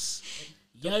 jokes.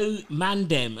 Yo man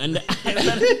them and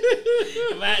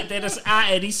man, they're just out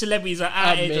here. These celebrities are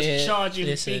out here man, just charging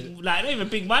listen. big, like not even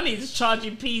big money, just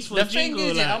charging peas for The a thing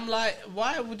jingle. is, like. I'm like,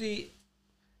 why would he?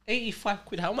 85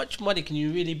 quid. How much money can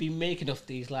you really be making off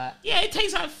these? Like, Yeah, it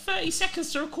takes like 30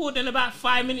 seconds to record and about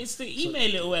 5 minutes to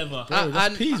email it or whatever.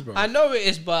 that's peas, bro. I know it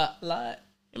is, but like,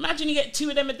 Imagine you get 2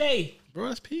 of them a day. Bro,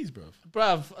 that's peas, bro.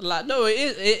 bruv, like, no, it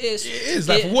is. It is. It is,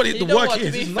 like, for what you the know work what, to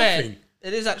is, be it's fair, nothing.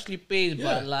 It is actually paid, Yeah.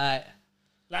 but like,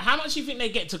 Like, how much do you think they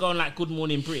get to go on like Good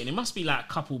Morning Britain? It must be like a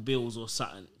couple bills or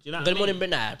something. Do you know what good I morning, mean?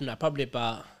 but nah, probably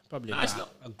about it's not-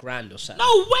 a grand or something.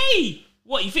 No way!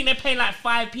 What, you think they're paying like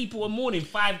 5 people a morning,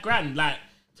 5 grand, like,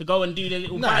 to go and do their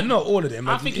little Nah, band? not all of them.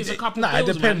 I like, think it's a couple Nah, bills,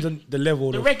 it depends man. on the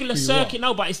level. The of regular who you are. circuit,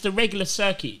 no, but it's the regular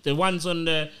circuit. The ones on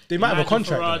the... They might have a Nigel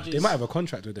contract. Though. Farage's- They might have a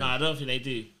contract with them. Nah, I don't think they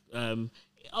do.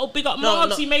 Big up No, Margs,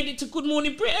 no. he made it to Good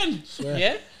Morning Britain.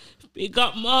 Yeah. Big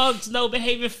up Margs, No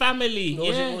Behaviour Family. What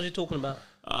yeah. was he talking about?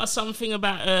 Something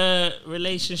about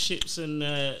relationships and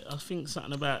I think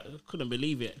something about, I couldn't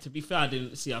believe it. To be fair, I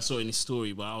didn't see, I saw it in his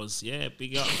story, but I was,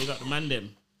 big up the man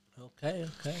them. Okay.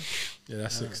 Yeah,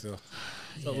 that's sick still.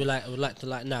 So we like to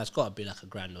nah, it's got to be like a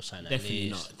grand or something.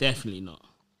 Definitely not.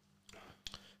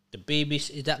 The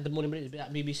BBC, is that Good Morning Britain? Is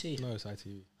that BBC? No, it's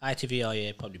ITV. ITV, oh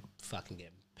yeah, probably fucking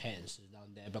getting pence down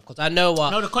there. Because I know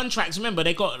what. No, the contracts, remember,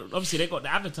 they got the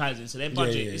advertising, so their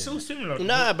budget, yeah. it's all similar.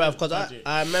 Nah, bro, because Budget.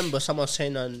 I remember someone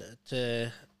saying I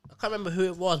can't remember who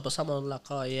it was, but someone was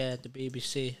like, oh yeah, the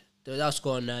BBC. That's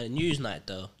going Newsnight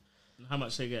though. How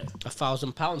much they get?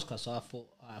 £1,000, cause I thought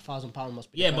 £1,000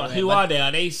 must be. Yeah, the but right who rate. are they?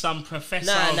 Are they some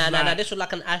professor? Nah. like- This was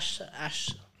like an Ash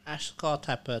Carr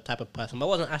type of person, but it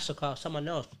wasn't Ash Carr. Someone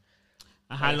else.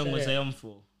 How long was they on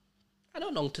for? I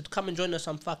don't know, to come and join us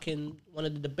on fucking one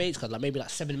of the debates, cause like maybe like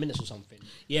 7 minutes or something.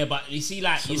 Yeah, but you see,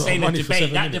 like you're lot of saying the money for debate.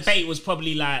 7 That minutes. debate was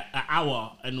probably like an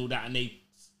hour and all that, and they.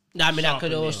 No, I mean that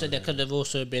could Sharpen it. also there could have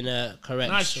also been correct.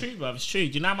 No, it's So true, bro. It's true.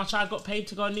 Do you know how much I got paid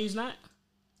to go on Newsnight?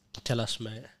 tell us,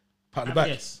 mate. Pat on the back.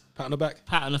 Yes. Pat on the back.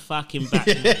 Pat on the fucking back.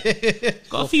 Mate.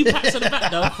 Got a few pats on the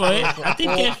back though for it. I did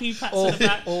get a few pats on the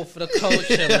back. All for the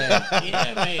culture, man.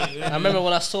 Yeah, mate. I remember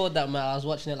when I saw that, man. I was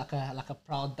watching it like a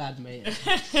proud dad, mate.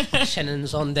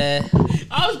 Shannon's on there.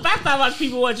 I was back how much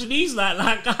people watch Newsnight.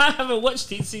 Like I haven't watched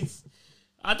it since.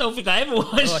 I don't think I ever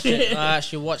watched it. I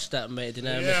actually watched that, mate. You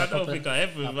know, Yeah, I don't think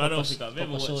I've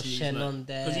ever saw watched Shen Newsnight. on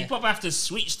there. Because you probably have to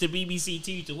switch to BBC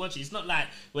Two to watch it. It's not like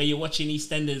where you're watching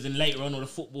EastEnders and later on all the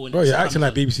football. And Bro, you're stuff. acting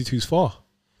like BBC 2's far.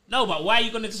 No, but why are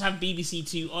you gonna just have BBC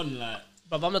Two on? Like,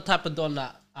 But I'm the type of don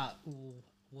that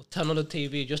will turn on the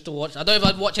TV just to watch. I don't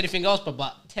even watch anything else, but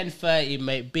 10:30,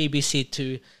 mate, BBC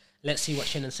Two. Let's see what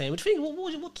Shannon's saying. What do you think?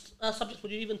 What subjects were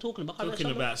you even talking about?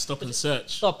 talking about stop and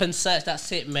search. Stop and search.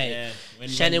 That's it, mate. Yeah, when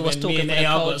Shannon was me talking and for the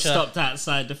AR got culture. stopped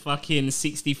outside the fucking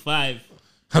 65.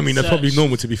 I mean, that's Search. probably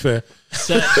normal, to be fair.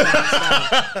 Search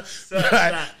that. Search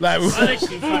that. Like, Search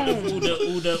in front of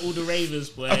all the ravers,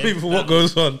 boy. I mean, for what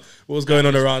goes on, what's going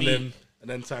on around deep. them, and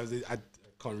then times I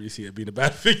can't really see it being a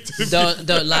bad thing to me.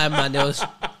 Don't lie, man.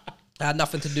 It had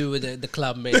nothing to do with the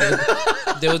club, mate.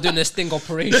 They were doing a sting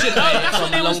operation, mate, That's from what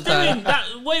a they was long time.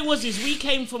 doing. What it was is we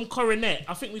came from Coronet.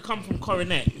 I think we come from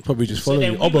Coronet. Probably just So following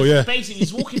then you. we Obo, was yeah. basically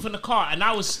he's walking from the car, and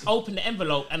I was open the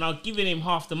envelope, and I was giving him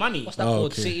half the money. What's that Oh,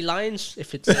 called? okay. City Lines?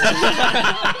 If it's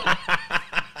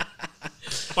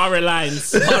Borough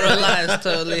lines. Borough Lines,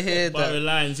 totally hear Borough that.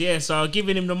 lines, yeah. So I'm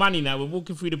giving him the money now. We're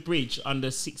walking through the bridge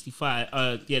under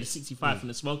 65. The 65 from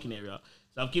the smoking area.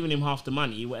 So I've given him half the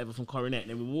money, whatever, from Coronet. And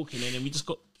then we're walking, and then we just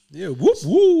got Yeah, whoop,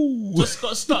 woo.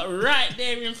 got stuck right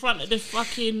there in front of the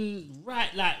fucking right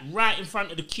in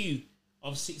front of the queue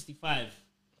of 65.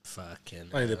 Fucking.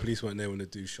 I think the police weren't there when the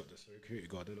dude shot the security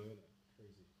guard. I don't know.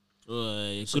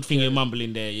 Good thing you're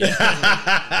mumbling there, yeah.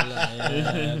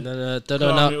 Don't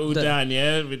Calm it all know. down,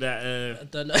 yeah, with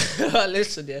that. Don't know.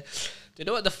 Listen, yeah. Do you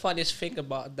know what the funniest thing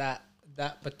about that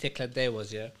particular day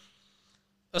was? Yeah,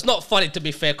 it's not funny to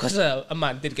be fair, because a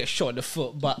man did get shot in the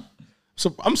foot. But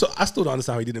I still don't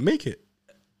understand how he didn't make it.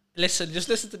 listen, just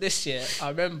listen to this. Yeah, I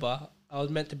remember I was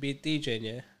meant to be DJing.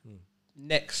 Yeah,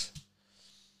 next.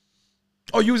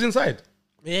 Oh, you was inside.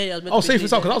 Yeah, I was meant Oh, to be safe and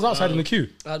sound, DJing. because I was outside in the queue.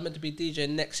 I was meant to be DJing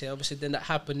next year. Obviously, then that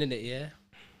happened, innit? Yeah.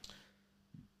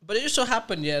 But it just so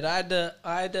happened, yeah, that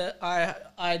I'd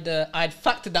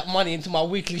factored that money into my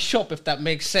weekly shop, if that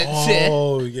makes sense. Yeah.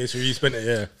 Oh, yeah, so you spent it,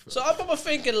 yeah. So I remember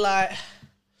thinking like,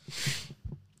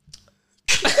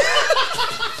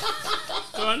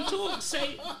 Go on, talk,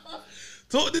 say.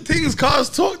 Talk the things, cars,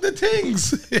 talk the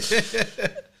things.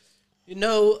 you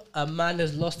know, a man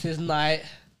has lost his night,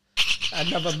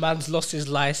 another man's lost his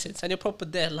license, and you're proper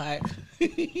there like,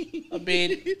 I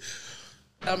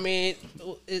mean,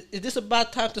 is this a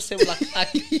bad time to say like?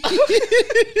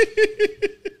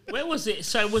 Where was it?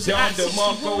 So was it at 60?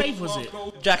 What rave was it?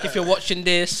 Jack, if you're watching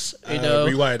this, you know,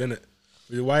 Rewired, innit?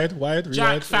 Rewired?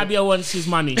 Jack, Rewired? Fabio wants his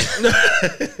money.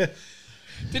 do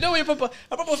you know what I'm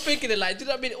proper thinking it like, do you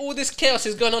know what I mean? All this chaos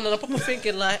is going on, and I'm proper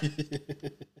thinking like,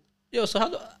 yo, so how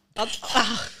do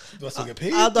Do I still get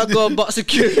paid? I go about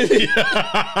security?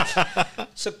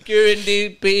 Securing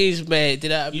these bees, mate. Do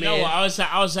you know what I mean? You know what?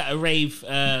 I was at a rave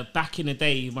back in the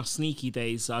day, my sneaky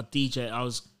days. I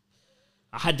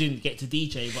didn't get to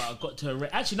DJ, but I got to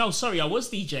actually no, sorry, I was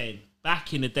DJing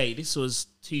back in the day. This was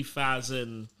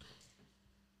 2000,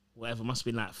 whatever, must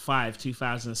have been like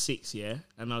 2006, yeah.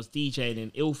 And I was DJing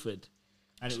in Ilford,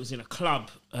 and it was in a club.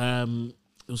 It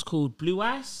was called Blue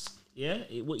Ice. Yeah,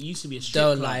 what used to be a strip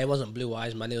Don't club. lie, it wasn't Blue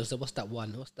Eyes, man. It was what's that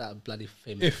one? What's that bloody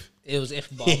famous? If. It was If,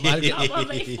 but man,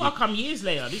 If I come years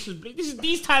later, this is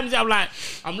these times I'm like,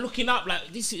 I'm looking up like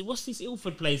what's this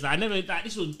Ilford place? Like, I never like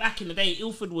this was back in the day.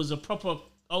 Ilford was a proper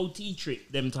OT trip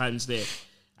them times there.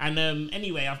 And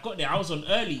anyway, I've got there. I was on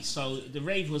early, so the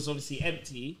rave was obviously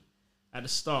empty at the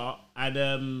start.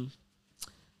 And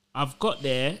I've got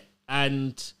there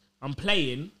and I'm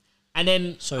playing, and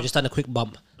then sorry, just done a quick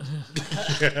bump.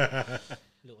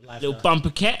 little bumper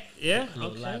cat, yeah.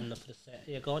 Little Okay. line for the set.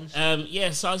 Yeah, go on.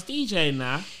 Yeah, so I was DJing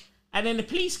now, and then the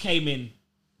police came in,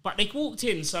 but they walked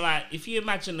in. So like, if you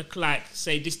imagine the the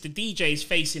DJ's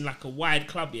facing like a wide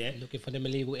club, yeah. Looking for them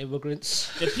illegal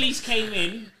immigrants. The police came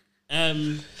in,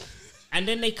 and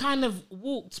then they kind of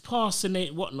walked past and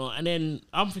whatnot, and then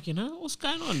I'm thinking, huh, what's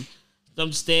going on? So I'm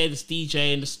just there, this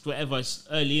DJ and this whatever. It's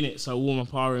early in it, so I warm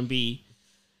up R&B.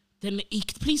 Then the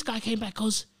police guy came back,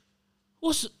 goes,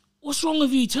 what's wrong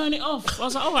with you? Turn it off. I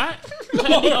was like, all right.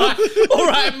 Turn it off. All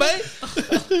right,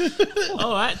 mate.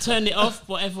 All right, turned it off,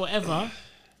 whatever.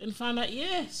 And found out,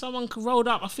 someone rolled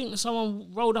up. I think someone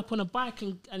rolled up on a bike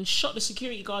and shot the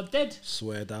security guard dead.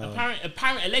 Swear down.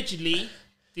 Apparently, allegedly,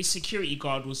 this security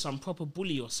guard was some proper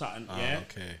bully or something.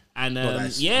 Okay. And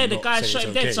that's- the I'm guy not saying shot it's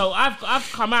him dead. okay. So I've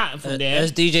come out from there.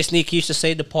 As DJ Sneak used to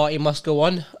say, the party must go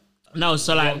on. No,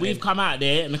 so like we've come out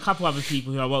there, and a couple other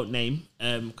people who I won't name,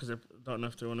 because I don't know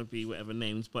if they want to be whatever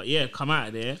names, but come out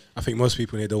of there. I think most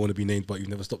people here don't want to be named, but you've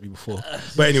never stopped me before.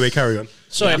 But anyway, carry on.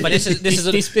 Sorry, but this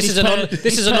is an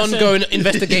ongoing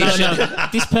investigation. No,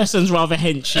 this person's rather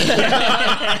hench.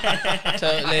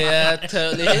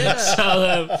 Totally.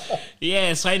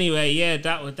 Yeah. So anyway,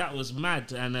 that was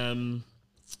mad, and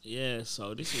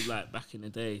so this was like back in the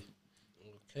day.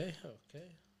 Okay.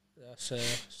 That's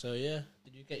so yeah.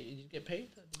 Did you get paid?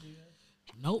 Did you,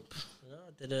 Nope. no,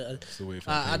 did it, the way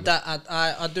for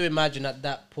I do imagine at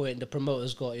that point the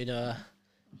promoters got a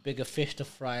bigger fish to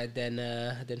fry than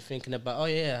thinking about. Oh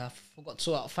yeah, I forgot to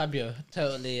sort out Fabio.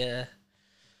 Totally hear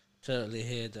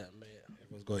that, mate.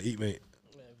 Everyone's got to eat, mate.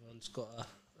 Everyone's got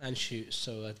and shoot.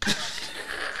 So.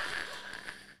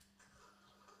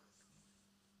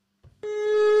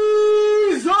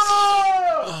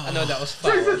 I know that was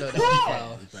foul.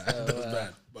 That was bad.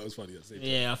 But it was funny at the same time.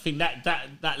 Yeah, I think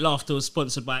that laughter was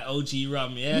sponsored by OG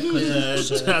Rum. Yeah,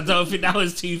 because I don't think that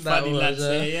was too funny, lads.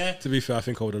 Yeah. To be fair, I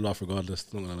think I would have laughed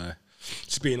regardless. Not gonna lie.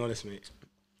 Just being honest, mate.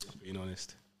 Just being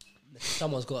honest.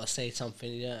 Someone's got to say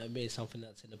something, you know what I mean? Something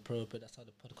that's inappropriate. That's how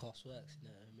the podcast works, you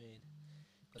know what I mean?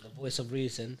 Got the voice of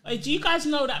reason. Hey, do you guys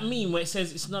know that meme where it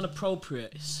says it's not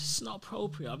appropriate? It's not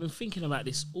appropriate. I've been thinking about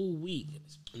this all week.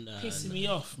 It's pissing me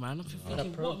off, man. I've been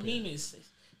thinking, what meme is this?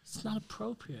 It's not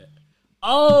appropriate.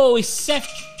 Oh, it's Seth.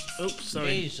 Oops,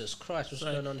 sorry. Jesus Christ, what's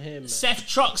going on here, man? Seth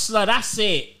Troxler, that's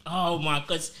it. Oh my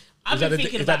God. I've been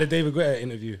thinking Is about that the David Guetta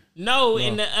interview? No,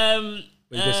 in the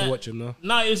But you just watch him, no?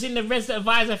 No, it was in the resident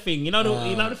advisor thing. You know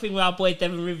the thing where our boy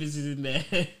Devin Rivers is in there.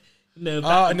 In the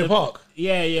park.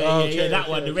 Yeah, that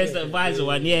one, the resident advisor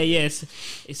one. Yeah. Yes.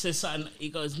 It says something. He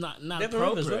goes, not Devin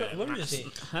Rivers, appropriate. where is he?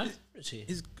 Huh? Where is he?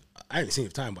 I ain't seen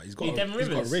him time, but he's got Devin a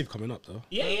Rivers? rave coming up though.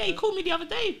 Yeah. He called me the other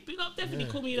day. Big up, definitely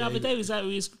called me the other day. He was like,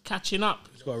 we was catching up.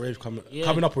 He's got a rave coming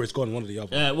up, or it's gone, one or the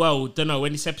other. Well, don't know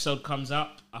when this episode comes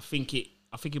up. I think it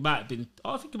might have been.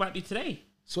 I think it might be today.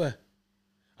 Swear.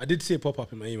 I did see it pop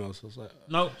up in my emails. So I was like,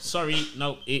 No, sorry,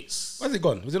 no, it's where's it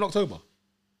gone? Was it in October?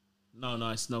 no,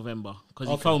 it's November because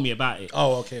he phoned me about it.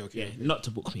 Oh, okay. Yeah, not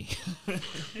to book me.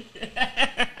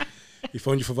 He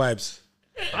phoned you for vibes.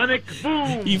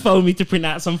 You phoned me to print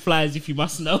out some flyers if you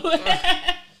must know.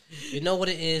 You know what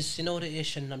it is,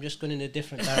 Shan? I'm just going in a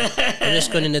different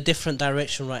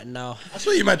direction right now. I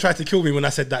swear you might try to kill me when I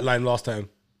said that line last time.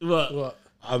 What?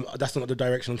 That's not the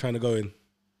direction I'm trying to go in.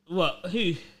 What?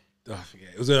 Who? Oh, I forget.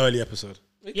 It was an early episode.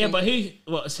 Yeah, but who?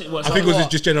 What? I think it was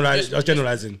just generalized. I was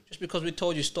generalizing. Just because we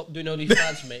told you stop doing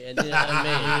OnlyFans, mate, and you know what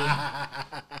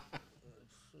I mean?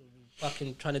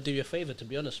 Fucking trying to do you a favour, to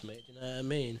be honest, mate. You know what I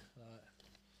mean?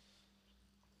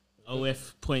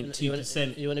 OF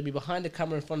 0.2%. You want to be behind the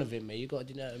camera in front of it, mate. You got,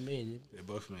 you know what I mean? Bit of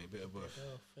both, mate. Bit of both.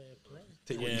 Oh, fair play.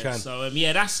 Take what you Yeah, can. so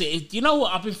that's it. You know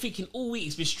what? I've been thinking all week.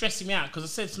 It's been stressing me out because I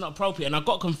said it's not appropriate, and I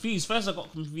got confused. First, I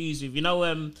got confused with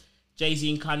Jay-Z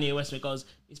and Kanye West. Where it goes,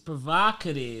 it's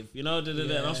provocative. And I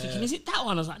was thinking, is it that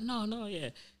one? I was like, no, yeah.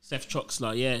 Seth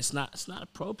Troxler, yeah, it's not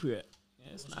appropriate.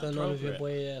 Yeah, it's not What's going on with your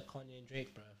appropriate. boy Kanye and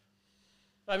Drake,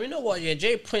 bruv? You know what? Yeah,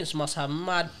 Jay Prince must have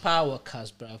mad power,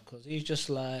 bruv, because he's just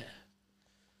like,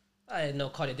 I didn't know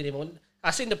Kanye didn't even want.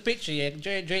 I seen the picture, yeah.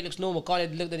 Drake looks normal.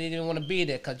 Kanye looked and he didn't want to be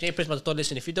there because Jay Prince must have thought,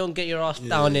 listen, if you don't get your ass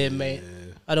down there, mate,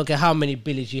 I don't care how many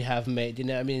billions you have, mate. You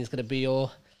know what I mean? It's gonna be your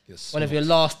one of your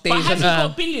last days. But has on he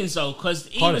got billions though? Because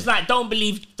he was like, don't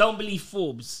believe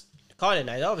Forbes. Kanye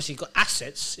now, obviously got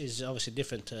assets. Is obviously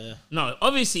different to. No,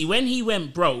 obviously when he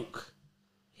went broke,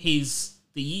 the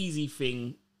Yeezy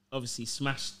thing obviously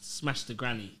smashed the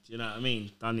granny. Do you know what I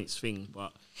mean? Done its thing,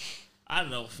 but I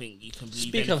don't think you can believe.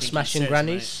 Speaking of anything he smashing says,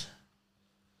 grannies, mate.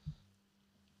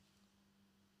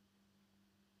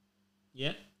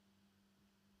 Yeah.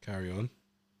 Carry on.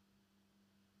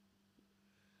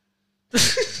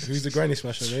 Who's the granny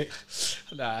smasher, mate?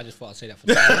 nah, I just thought I'd say that for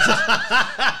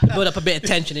that. Build up a bit of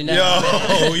tension in there.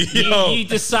 Yo. You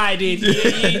decided. You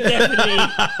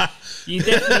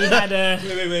definitely had a.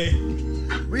 Wait.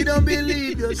 We don't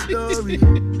believe your story.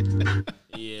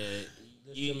 Yeah.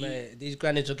 Listen, mate, these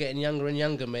grannies are getting younger and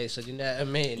younger, mate. So you know what I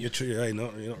mean. You're true. You're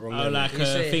not wrong. Oh, there, like mate. a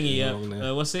say- thingy. Wrong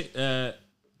there. What's it? John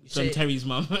say- Terry's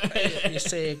mum. You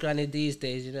say a granny these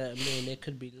days, you know what I mean? They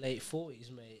could be late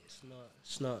 40s, mate. It's not.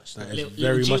 It's not. It's That not. is Little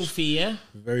very much, Gilfy, yeah.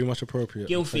 very much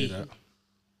appropriate. I'll tell you Gilfy. that.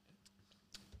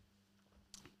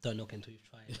 Don't knock until you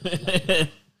try it.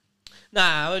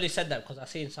 Nah, I only said that because I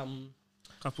seen some.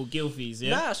 Couple Gilfies,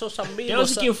 yeah. Nah, I saw some meme. There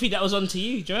was a Gilfy that was onto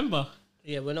you. Do you remember?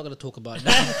 Yeah, we're not gonna talk about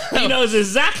that. He knows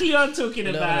exactly what I'm talking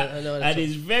I know about, what I'm and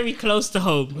it's very close to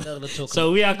home. We're not gonna talk.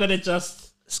 So we are gonna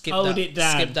just skip hold that. it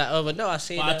down. Skip that over. No, I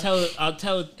see. But I'll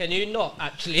tell. Can you not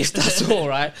actually? If that's all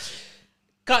right.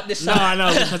 Cut this No, out. I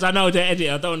know because I know the edit.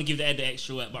 I don't want to give the edit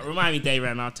extra work. But remind me,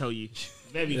 Dayran, I'll tell you.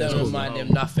 Very Don't close to remind home.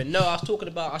 him nothing. No, I was talking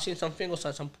about. I seen something or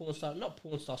some porn star, not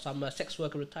porn star, some sex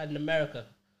worker retired in America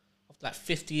after like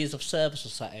 50 years of service or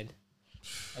something. And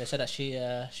they said that she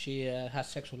had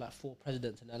sex with like 4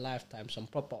 presidents in her lifetime. Some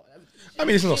proper. I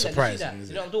mean, it's not See that? surprising, You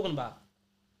is know what I'm talking about?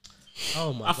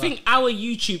 Oh my I god! think our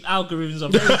YouTube algorithms are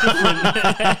very different.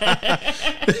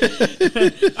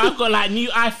 I've got like new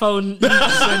iPhone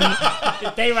leaks and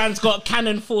Dayran's got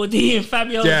Canon 4D and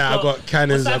Fabio's Yeah, I've got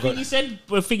Canons, What's that I've thing got- you said?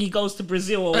 I think he goes to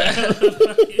Brazil or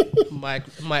whatever.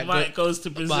 Mike goes to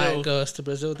Brazil. Mike goes to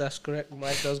Brazil. That's correct.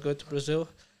 Mike does go to Brazil.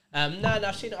 No,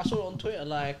 I saw it on Twitter.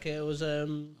 Like it was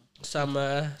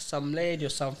some lady or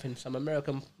something, some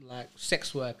American like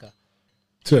sex worker.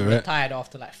 Twitter, right? Retired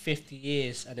after like 50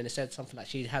 years, and then it said something like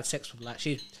she had sex with like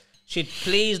she'd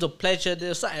pleased or pleasured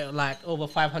like over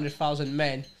 500,000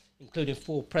 men, including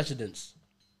 4 presidents.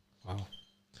 Wow,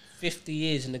 50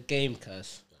 years in the game,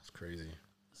 cuz. that's crazy.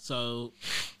 So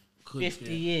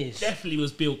 50 years. Definitely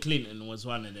was Bill Clinton was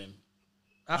one of them.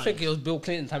 I think it was Bill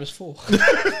Clinton times 4.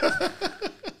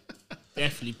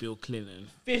 Definitely Bill Clinton.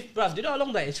 Bruv, do you know how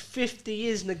long that is? 50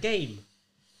 years in the game.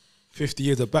 50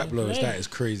 years of back blows. Yeah. That is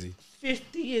crazy.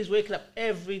 50 years waking up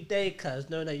every day, cuz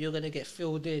knowing that you're gonna get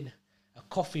filled in. A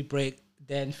coffee break,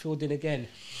 then filled in again.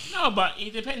 No, but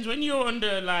it depends when you're on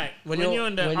the like when you're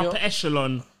on the when upper you're-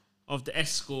 echelon of the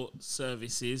escort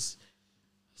services.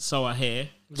 So I hear.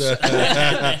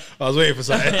 I was waiting for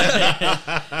something.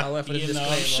 I went for the You know,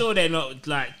 disclaimer. I'm sure they're not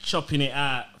like chopping it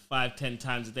out 5-10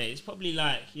 times a day. It's probably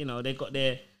like, you know, they got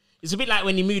their. It's a bit like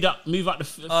when you move up the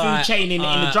food Alright, chain in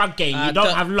the drug game. You don't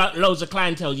don't- have loads of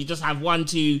clientele. You just have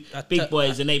 1-2 big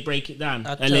boys, and they break it down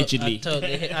allegedly.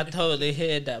 I totally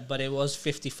hear that, but it was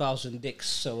 50,000 dicks.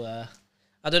 So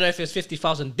I don't know if it's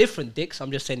 50,000 different dicks.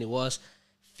 I'm just saying it was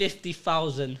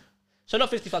 50,000. So not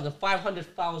 50,000,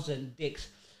 500,000 dicks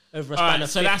over a span Alright, of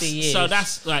so 50 years.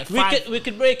 that's like we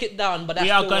could break it down, but that's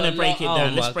we are still gonna a break it lot.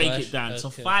 down. Oh Let's my break gosh. it down. So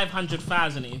Okay.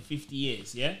 500,000 in 50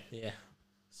 years, yeah. Yeah.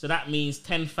 So that means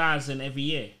 10,000 every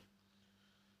year.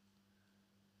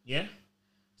 Yeah.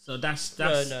 So that's No.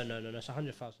 It's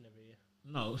 100,000 every year.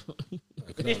 no.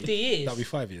 50 years. That'll be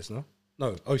 5 years, no?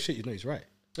 No. Oh shit, you know he's right.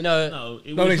 No. No,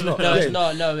 No, it's not. No, Yeah. it's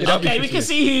not. No, it's That'll be Okay, we 50 can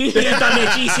see who's done their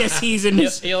GCSEs in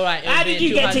this. You're right. How did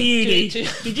you get to uni?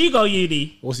 Did you go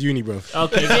uni? What's uni, bro?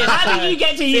 Okay. How did you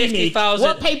get to uni? 50,000.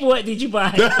 What paperwork did you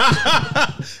buy?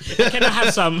 Can I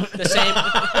have some? The same.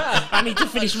 I need to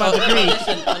finish my degree.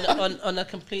 Listen, on a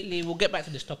completely, we'll get back to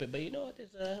this topic, but you know what?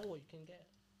 There's what you can get.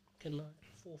 Like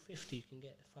 450. You can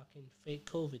get fucking fake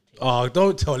COVID. Thing. Oh,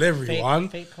 don't tell everyone.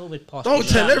 Fake COVID passport. Don't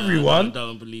tell everyone. I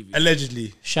don't believe you.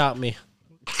 Allegedly. Shout me.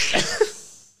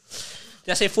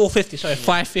 Did I say 450? Sorry,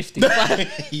 550.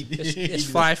 It's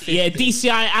 550. Yeah,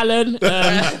 DCI Alan.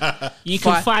 You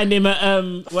can Fi- find him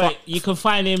at you can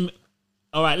find him.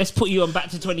 All right, let's put you on Back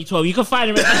to 2012. You can find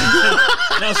him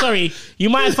at no, sorry. You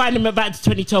might find him at Back to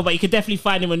 2012, but you can definitely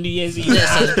find him on New Year's Eve.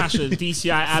 Passion,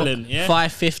 DCI Alan. Yeah.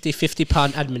 550, £50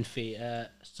 admin fee.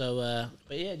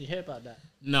 But yeah, did you hear about that?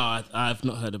 No, I've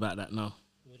not heard about that. No.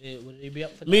 Would he be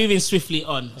up for that? Moving swiftly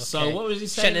on. So what was he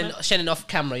saying? man? Sending off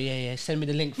camera, yeah. Send me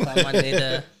the link for that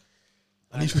Monday.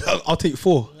 I'll take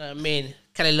 4. I mean,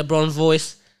 Kelly LeBron's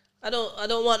voice. I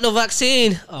don't want no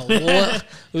vaccine. Oh, what?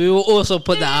 We will also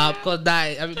put that up because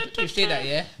that. I mean, you've seen that,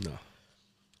 yeah? No.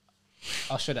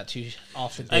 I'll show that to you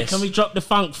after Hey, this. can we drop the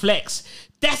funk flex?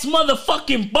 That's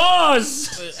motherfucking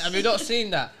bars. Have you not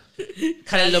seen that?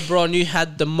 Kelly LeBron, you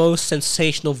had the most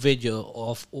sensational video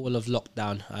of all of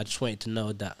lockdown. I just wanted to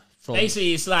know that. From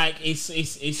Basically, it's like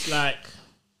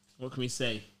what can we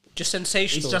say? just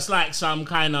sensational. It's just like some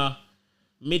kind of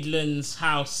Midlands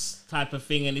house type of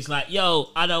thing, and it's like, yo,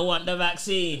 I don't want the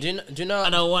vaccine. Do you know? I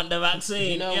don't want the Do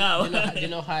vaccine. you know? Yo. Do you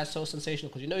know how it's so sensational?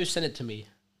 Because you know who sent it to me.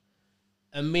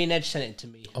 And me and Edge sent it to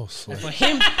me. Oh, sorry. For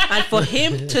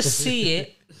him to see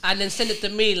it and then send it to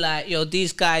me like, yo,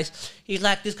 these guys. He's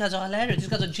like, these guys are hilarious. These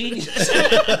guys are genius.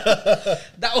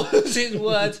 That was his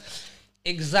words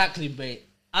exactly, mate.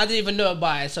 I didn't even know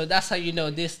about it, so that's how you know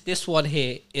this one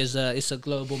here is it's a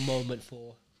global moment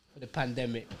for the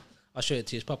pandemic. I'll show it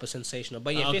to you. It's proper sensational.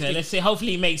 But yeah, Okay, 50 let's see.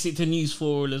 Hopefully, he makes it to News for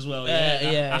All as well. I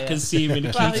can yeah. see him in the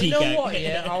But QT you know gang. what?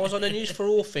 Yeah, I was on the News for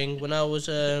All thing when I was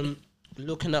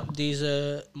looking up these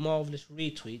marvelous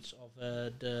retweets of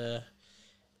the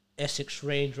Essex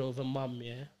Range Rover mum,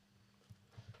 yeah,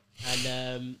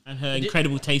 And her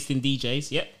incredible taste in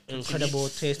DJs. Yep. incredible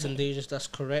taste in DJs. That's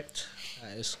correct.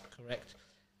 That is correct.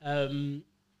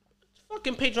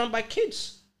 Fucking page run by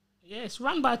kids. Yeah, it's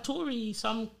run by Tory,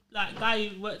 some like guy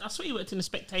who worked, I saw he worked in the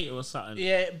Spectator or something.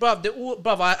 Yeah,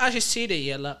 bruv, I actually see that.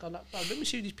 Yeah, like, I'm like, bruv, let me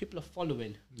see who these people are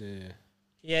following.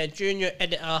 Yeah, junior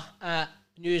editor at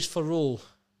News for All,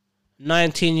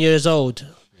 19 years old.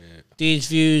 Yeah. These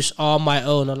views are my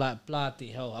own. I'm like,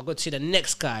 bloody hell. I got to see the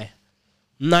next guy,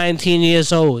 19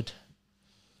 years old.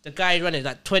 The guy running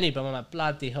like 20, but I'm like,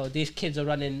 bloody hell. These kids are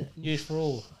running News for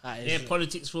All. Yeah,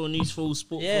 politics for all, news for all,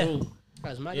 sport Yeah. for all.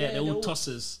 That's mad. Yeah, they're all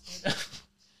tossers.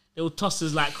 They're all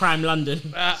tossers like Crime London.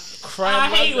 Crime I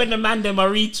hate London. when the man them are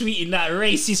retweeting that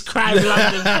racist Crime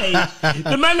London page.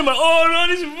 The man them are, oh no,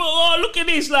 this is, oh look at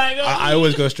this, like. I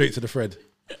always go straight to the thread.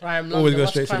 Crime Always London. go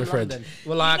What's straight to Crime the thread. London?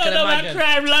 Well, I I can know about imagine.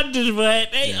 Crime London,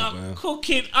 but they Yeah, are man.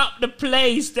 cooking up the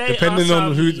place. They Depending are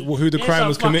on some- who the they're crime some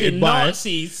was committed fucking by.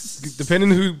 Nazis. Depending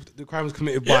who the crime was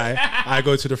committed by, I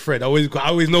go to the thread. I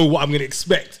always know what I'm gonna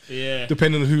expect. Yeah.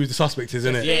 Depending on who the suspect is,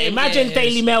 innit? Yeah, imagine yeah, Daily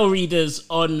it's- Mail readers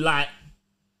on like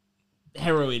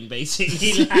heroin,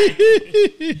 basically, like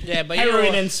Yeah, but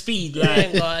heroin and speed. you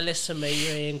ain't Like, got listen, mate.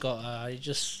 You ain't got. You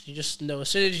just know. As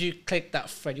soon as you click that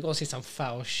thread, you're gonna see some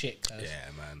foul shit. Cause,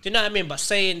 man. do you know what I mean? But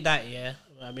saying that, yeah,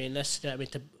 I mean, let's. You know what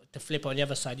I mean, to flip on the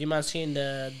other side, you man seen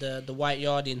the White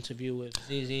Yard interview with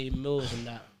ZZ Mills and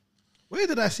that. Where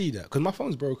did I see that? Because my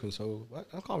phone's broken, so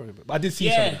I can't remember. But I did see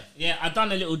something. yeah. I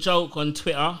done a little joke on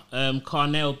Twitter.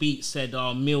 Carnell Beat said,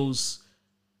 Mills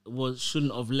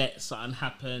shouldn't have let something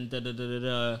happen. Da da da da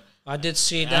da. I did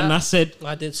see that. And I said,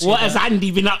 I did see what that. has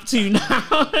Andy been up to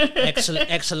now?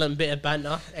 excellent bit of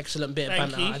banter. Excellent bit of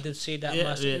Thank banter. you. I did see that. Yeah,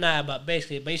 massive. yeah. Nah, but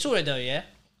basically, but you saw it though, yeah.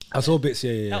 I saw bits,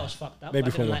 yeah. That was fucked up. Maybe I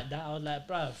didn't from like that. I was like,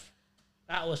 bruv,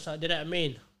 that was. Do you know what I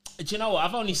mean? Do you know what?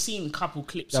 I've only seen a couple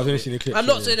clips. I've of only it. seen the clips. I'm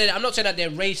not yeah. saying that. I'm not saying that they're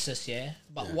racist, yeah.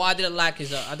 But what I didn't like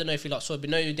is I don't know if you lot saw it, but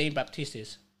you know who Dane Baptiste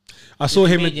is. I saw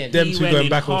him and comedian. them He two went going in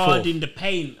back and hard forth. in the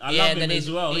paint. I Yeah, love him then as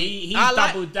well. he- He I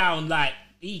like- doubled down, like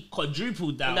he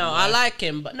quadrupled down. No, like. I like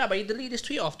him, but he deleted his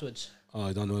tweet afterwards. Oh,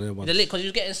 I don't know them He ones. deleted because he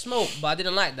was getting smoked, but I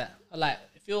didn't like that. I like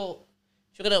if you're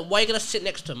gonna why you gonna sit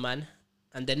next to a man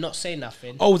and then not say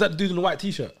nothing. Oh, was that the dude in the white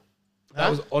t-shirt? That Huh?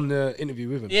 was on the interview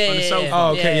with him. Yeah, on the yeah, sofa. yeah.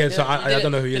 Oh, okay, yeah, so didn't- I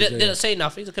don't know who he is, Didn't, yeah, didn't yeah. say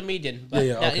nothing. He's a comedian, but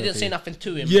Yeah, okay, he didn't okay, say yeah. nothing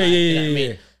to him. Yeah, like, yeah, you know yeah, what I yeah.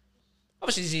 mean?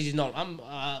 Obviously, Zizi's not.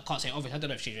 I can't say obvious. I don't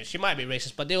know if she might be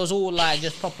racist, but they was all like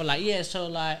just proper like so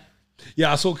like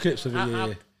Yeah, I saw clips of it. how, Yeah, how,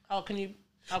 yeah. how can you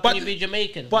But be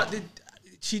Jamaican? But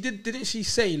didn't she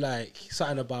say like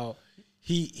something about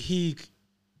he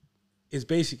is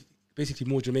basically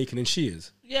more Jamaican than she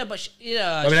is? yeah, but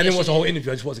I mean, I didn't watch the whole interview.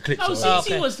 I just watched the clip. No, So.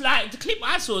 Zizi okay. was like the clip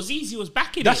I saw. Zizi was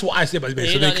backing That's it. what I said, but You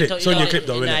it's don't on need clip. to- It's you on your don't- clip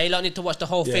though, Nah, innit? you don't need to watch the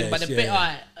whole thing. But the Yes, bit,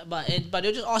 yeah. but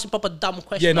they're just asking proper dumb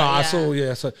questions. Yeah, no, like, I saw.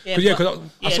 Yeah, so Yeah, cause, yeah, but- because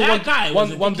I Yeah, saw that guy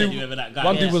was a one dickhead, dude. whoever that guy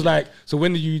One was. dude was like, "So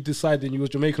when did you decide that you was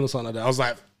Jamaican or something like that?" I was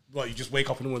like, "Well, you just wake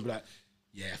up in the morning and be like,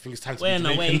 yeah, I think it's time to When be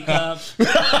I Jamaican." wake up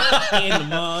in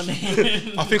the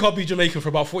morning. I think I'll be Jamaican for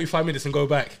about 45 minutes and go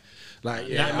back. Like,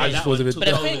 yeah, That I made just that was a one bit. too But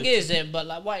the Totally. thing is, but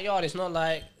like White Yard, it's not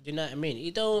like, do you know what I mean?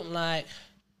 He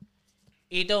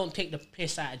don't take the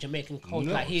piss out of Jamaican culture.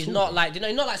 No, like he's at all. not like, he's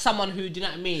not like someone who, do you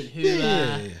know what I mean? Who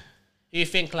Yeah. you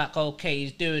think like, okay,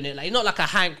 he's doing it. Like he's not like a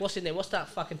Hank. What's his name? What's that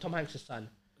fucking Tom Hanks' son?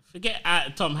 Forget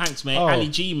Tom Hanks, mate. Oh. Ali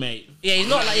G, mate. Yeah, he's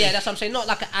not like that's what I'm saying. Not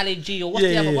like an Ali G or what's Yeah,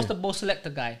 the other? yeah, What's yeah. the ball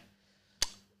selector guy?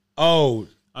 Oh,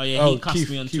 Oh yeah, he cussed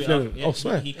me on Keith Twitter. Lennon. Yeah, Oh,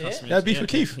 swear. He cussed me. Yeah, beef with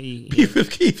Keith. He- Beef with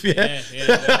Keith, yeah.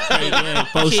 yeah.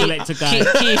 Both selector guy.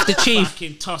 Keith the Chief.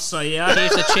 Fucking tosser, yeah.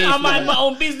 Keith the Chief. I mind my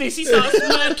own business. He starts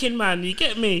smirking, man. You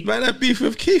get me? Man, that beef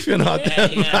with Keith, you know. Yeah,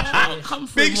 yeah. I'll come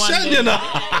from Big one Shan, day. you know.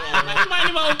 I'm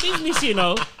minding my own business, you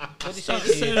know. What did he say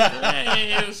So,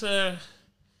 to you?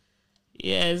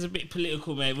 yeah, it's a bit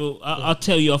political, mate. Well, I'll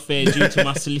tell you off air due to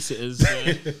my solicitors.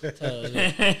 Totally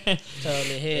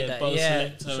hear that. Both Yeah,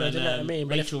 selector so and do you know what I mean?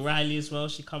 But if, Rachel Riley as well.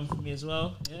 She come for me as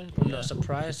well. Yeah, I'm not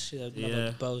surprised. She's another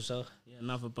Yeah. bozo. yeah,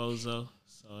 another bozo.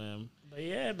 So But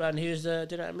yeah, man, he was, do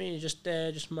you know what I mean? He's just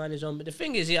there, just mind his own. But the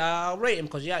thing is, I'll rate him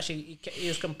because he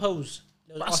was composed.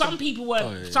 But some people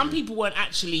weren't. Some people weren't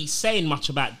actually saying much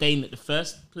about Dane at the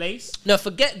first place. No,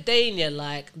 forget Dania.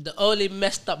 Like the only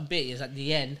messed up bit is at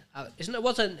the end. It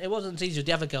wasn't easy with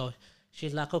the other girl.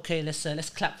 She's like, okay, let's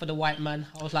clap for the white man.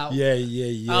 I was like, Yeah.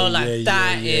 I was like,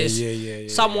 that is yeah.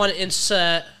 someone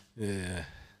insert. Yeah.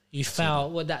 You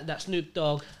felt with that Snoop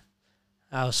Dogg.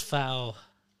 That was foul.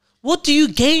 What do you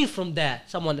gain from that?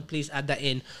 Someone please add that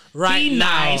in right Be now.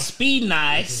 nice, be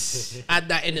nice. Add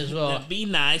that in as well. Be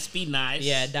nice, be nice.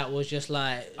 Yeah, that was just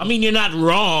like. I mean, you're not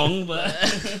wrong, but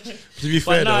To be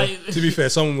fair, no, though, to be fair,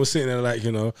 someone was sitting there like,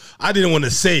 I didn't want to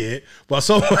say it, but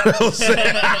someone else said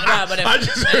it. Nah, but I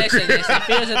just listen, if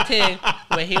it was a thing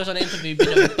where he was on an interview being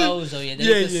a bozo, yeah, then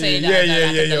Yeah, you could yeah, say yeah,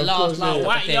 that. yeah, the of last course, laugh yeah. of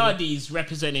White the thing. Yardies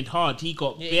represented hard. He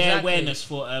got Yeah, bare exactly. awareness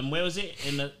for where was it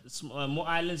in the what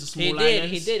islands? The small He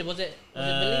islands. did. Was it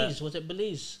Belize? Was it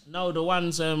Belize? No, the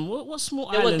ones. What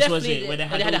small There was islands was definitely it where they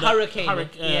where had, a all the hurricane.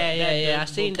 the I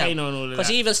seen that. volcano and all of Because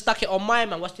that. he even stuck it on my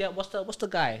man. What's the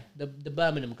guy? The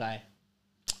Birmingham guy.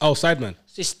 Oh, Sideman.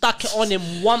 So he stuck it on him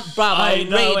one, bruv. I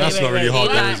know, That's not really hard,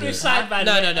 He though, like- is it? With Sideman,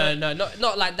 No,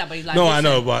 not like that. But he's like, No, I listen,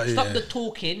 know, but stop yeah. the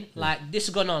talking. Like this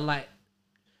is going on. Like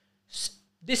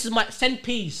this is my send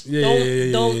peas. Yeah, don't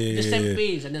yeah, don't yeah, just yeah, send yeah.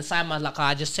 peas. And then Simon's like,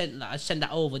 I just sent that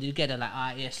over. Did you get it? Like,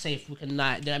 yeah, safe. We can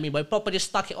like, you know what I mean? But he properly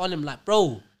stuck it on him. Like,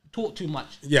 bro, talk too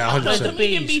much. Yeah, No, 100%.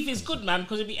 comedian beef is good, man,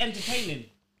 because it'd be entertaining.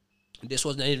 This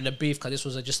wasn't even a beef because this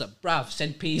was just a bruv.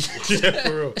 Send peas. Yeah,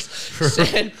 for real.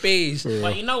 Send peas.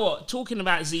 But you know what? Talking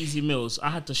about ZZ Mills, I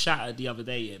had to shout at the other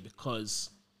day, yeah, because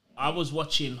I was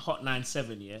watching Hot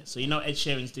 97, yeah. So you know Ed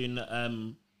Sheeran's doing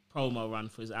the promo run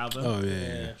for his album. Oh,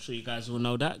 yeah. I'm sure you guys all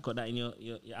know that. Got that in your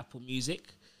Apple Music.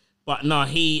 But no,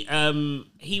 he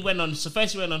went on. So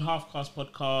first he went on Half Cast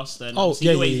podcast, and Oh, obviously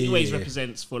yeah, he always yeah.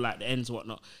 represents for like the ends and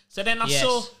whatnot. So then I Yes,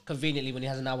 saw. conveniently when he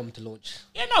has an album to launch.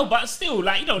 Yeah, no, but still,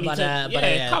 like you don't need But, to. but,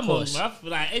 Yeah, yeah, come of on, course. bruv.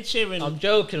 Like Ed Sheeran. I'm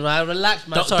joking, right? Relax,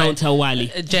 man. don't, Sorry. don't tell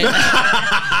Wiley.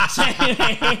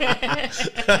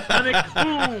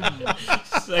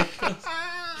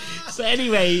 So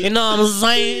anyway, You know what I'm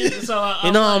saying? so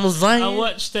I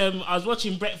watched I was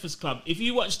watching Breakfast Club. If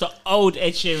you watch the old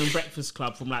Ed Sheeran Breakfast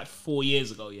Club from like 4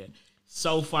 years ago, yeah,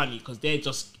 so funny because they're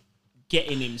just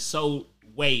getting him so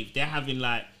waved.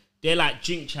 They're like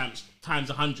drink champs times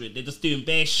 100. They're just doing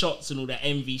bare shots and all that.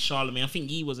 Envy, Charlemagne. I think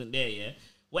he wasn't there, yeah.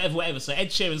 Whatever. So Ed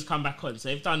Sheeran's come back on. So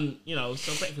they've done,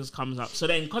 so Breakfast comes up. So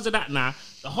then because of that now,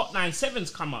 the Hot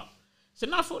 97's come up. So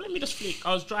now I thought, let me just flick.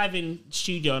 I was driving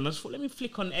studio and I just thought, let me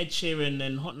flick on Ed Sheeran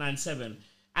and Hot 97.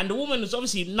 And the woman was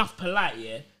obviously enough polite,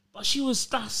 yeah. But she was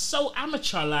so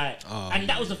amateur, like. And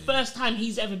that was the first time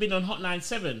he's ever been on Hot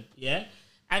 97, yeah.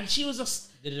 And she was just,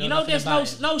 Did you know nothing about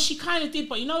him? no, she kind of did,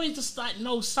 but it's just like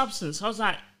no substance. I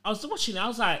was watching it, I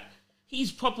was like,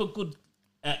 he's proper good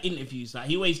interviews. Like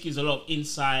he always gives a lot of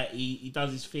insight. He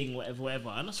does his thing, whatever.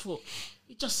 And I just thought,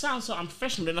 it just sounds so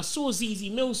unprofessional. Then I saw ZZ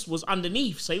Mills was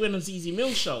underneath, so he went on ZZ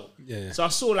Mills show. Yeah. So I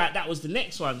saw like that was the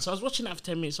next one. So I was watching that for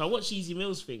 10 minutes. So I watched ZZ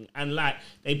Mills thing, and like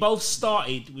they both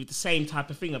started with the same type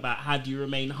of thing about how do you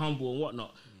remain humble and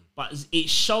whatnot. But it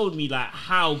showed me like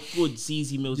how good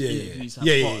ZZ Mills interviews have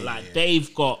got. Like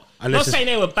they've got. I'm not saying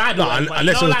they were bad. No, ones,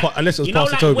 but unless it was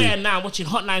Pastor Toby. Where now watching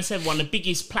Hot 97, one of the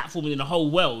biggest platforms in the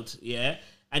whole world, yeah.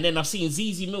 And then I've seen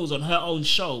ZZ Mills on her own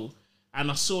show,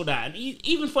 and I saw that, and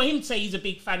even for him to say he's a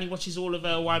big fan, he watches all of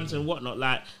her ones and whatnot.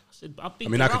 Like I said, I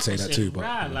could say that too,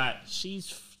 but like she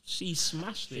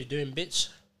smashed You're it. doing bits.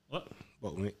 What?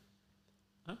 Bottle, mate.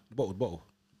 Huh? Bottle.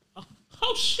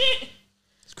 Oh shit!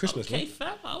 It's Christmas, Okay, man.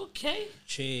 fam. Okay.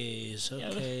 Cheers.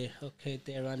 Okay.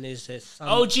 There on is it.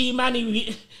 OG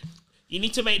Manny, you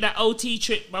need to make that OT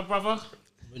trip, my brother.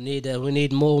 We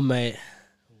need more, mate.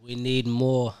 We need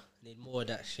more. Need more of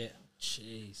that shit.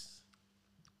 Jeez.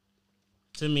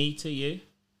 To me, to you.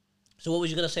 So what was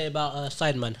you gonna say about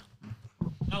Sideman?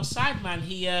 No, Sideman,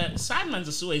 Sideman's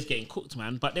just always getting cooked,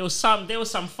 man. But there was some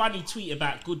funny tweet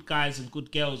about good guys and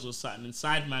good girls or something, and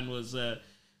Sideman was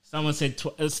someone said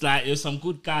it's like it was some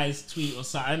good guys tweet or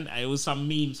something. It was some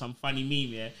meme, some funny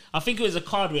meme. Yeah, I think it was a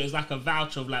card where it was like a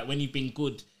voucher of like when you've been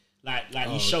good, like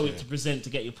you show it to present to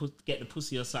get the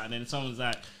pussy or something. And someone's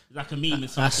like a meme. And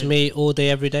someone That's said, me all day,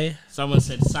 every day. Someone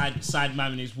said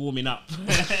Sideman is warming up.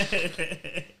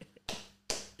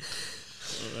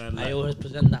 I always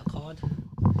present that card.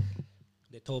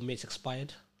 They told me it's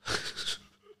expired.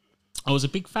 I was a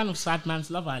big fan of Sideman's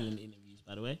Love Island interviews,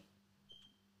 by the way.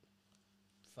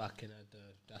 Fucking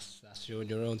that's you in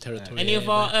your own territory. Any of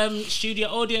our studio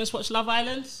audience watch Love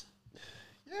Island?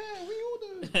 Yeah, we all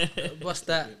do. What's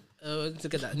that? Need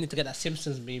to get that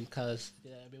Simpsons meme because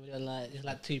it's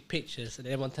like two pictures and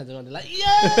everyone turns around and they're like,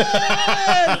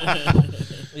 yeah.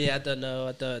 Yeah, I don't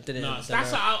know. Didn't No, know.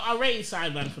 that's I rated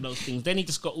Sideman for those things. Then he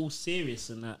just got all serious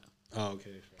and that. Oh,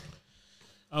 okay.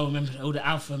 Oh, remember all the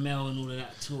alpha male and all of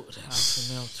that talk. The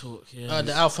alpha male talk. Yeah.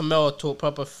 The alpha male talk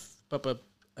proper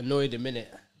annoyed him, innit?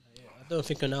 I don't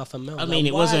think an alpha male. I mean,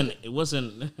 it wasn't.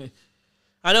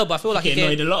 I know, but I feel like It it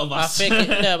annoyed a lot of us.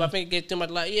 I think it gave too much.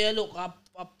 Like, yeah, look,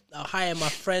 hire my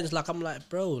friends. Like, I'm like,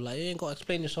 bro, like, you ain't got to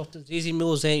explain yourself. To Easy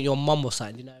Meals ain't your mum or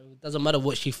something, you know. It doesn't matter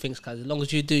what she thinks, cause as long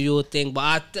as you do your thing.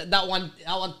 But that one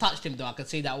touched him though. I can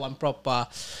see that one proper.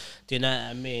 Do you know what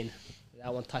I mean?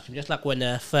 That one touched him. Just like when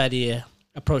 30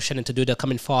 approached Shannon to do the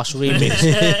Coming Fast remix.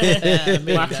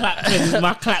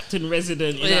 My Clapton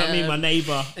resident, you know what I mean? My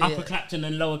neighbour, Upper Clapton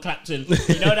and Lower Clapton.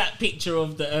 You know that picture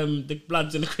of the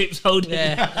Bloods and the Crips holding?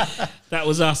 Yeah. That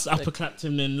was us, Upper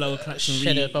Clapton and Lower Clapton.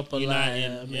 Shannon proper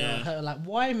United. like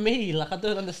why me? Like, I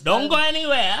don't understand. Don't go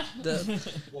anywhere.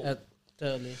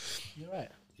 Totally. You're right.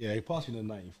 Yeah, he passed me the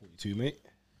 1942, mate.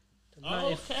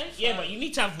 Oh, okay. Yeah, but you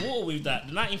need to have water with that.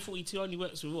 The 1942 only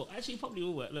works with water. Actually, it probably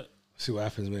will work. Look. See what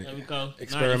happens, mate. There we go.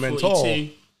 Experimental.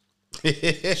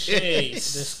 1942.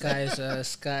 Jeez.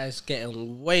 This guy's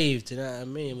getting waved. You know what I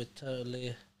mean? We're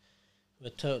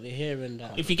totally hearing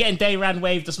that. If you're getting Dayran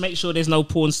waved, just make sure there's no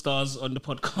porn stars on the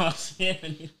podcast. Yeah.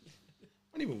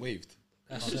 Not even waved.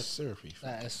 That's syrupy.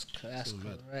 That's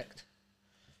correct.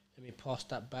 Let me pass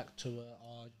that back to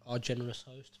our generous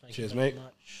host. Thank Cheers, you very mate.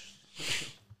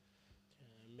 much.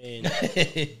 I mean,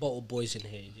 bottle boys in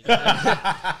here. You know?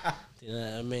 You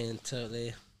know what I mean?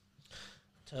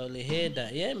 Totally hear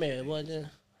that. Yeah, mate. What?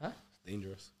 Huh?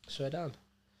 Dangerous. Swear down.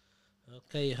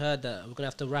 Okay, you heard that. We're gonna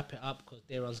have to wrap it up because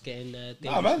Darren's getting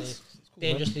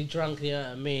dangerously drunk. You know what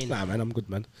I mean? Nah, man, I'm good,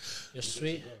 man. You're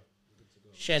sweet.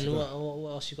 Shen, what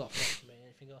else you got for us, mate?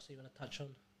 Anything else you wanna touch on?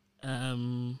 Do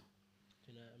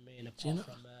you know what I mean?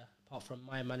 Apart from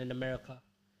my man in America,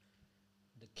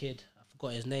 the kid. I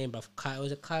forgot his name, but Kyle.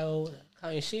 Was it Kyle?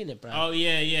 Kyle, you seen it, bro? Oh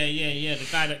yeah. The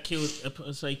guy that killed.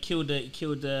 So he killed a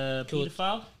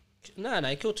paedophile. No,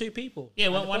 he killed 2 people. Yeah,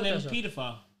 one of them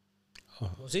paedophile.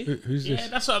 Was he? Who's Yeah, this?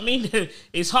 that's what I mean.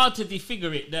 It's hard to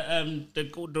defigure it.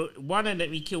 The one that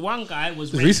we killed, one guy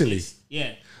was Recently? racist.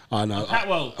 Yeah. Oh, no.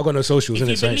 Well, I got no socials in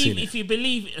it, so I ain't seen it. If you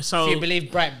believe If you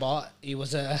believe Breitbart, he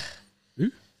was a.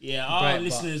 yeah, our Breitbart.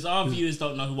 listeners, our viewers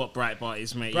don't know what Breitbart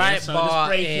is, mate.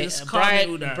 Breitbart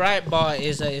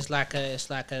is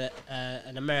like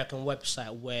an American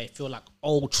website where if you're like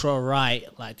ultra right,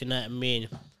 like, you know what I mean.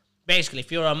 Basically,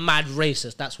 if you're a mad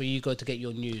racist, that's where you go to get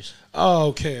your news. Oh,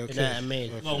 okay. You know what I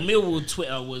mean? Well, Millwall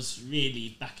Twitter was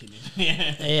really backing him.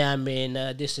 Yeah. Yeah, I mean,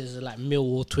 this is like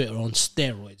Millwall Twitter on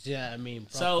steroids. Yeah, I mean.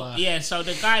 So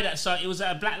the guy it was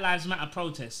at a Black Lives Matter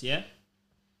protest, yeah.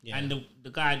 And the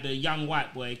guy, the young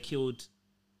white boy,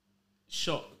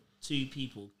 shot 2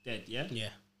 people dead, yeah? Yeah.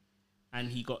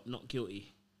 And he got not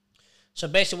guilty. So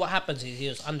basically what happens is he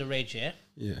was underage, yeah?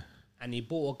 Yeah. And he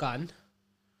bought a gun,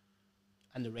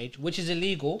 underage, which is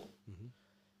illegal,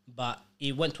 but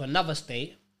he went to another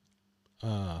state,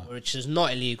 which is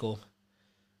not illegal.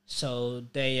 So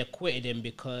they acquitted him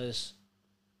because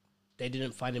they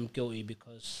didn't find him guilty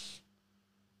because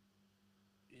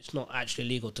it's not actually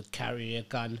legal to carry a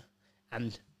gun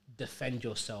and defend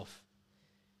yourself.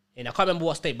 And I can't remember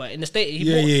what state, but in the state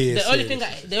the only thing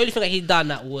that he done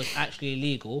that was actually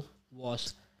illegal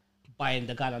was buying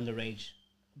the gun underage.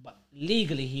 But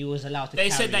legally, he was allowed to. They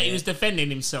carry said that he it was defending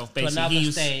himself. to Basically,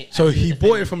 another state. So and he defended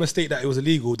bought it from a state that it was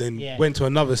illegal, then went to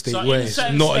another state So where in it's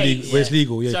certain not states, illegal, where it's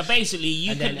legal. Yeah. So basically,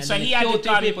 you And could. then So he he had the killed 2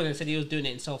 gun. people and said he was doing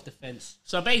it in self-defense.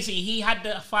 So basically, he had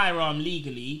the firearm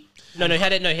legally. No, he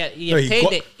had it. No, he No, he obtained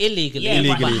got- it illegally. Yeah, but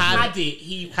Illegally. he had it.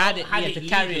 He Had it, had yeah, it to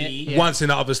carry it, legally. yeah. Once in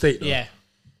that other state, though. Yeah.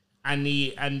 And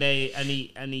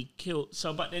he killed.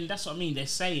 So, but then that's what I mean. They're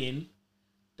saying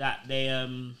that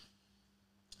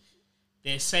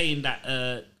they're saying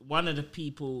that one of the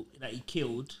people that he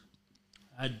killed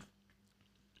had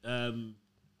done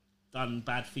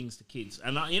bad things to kids.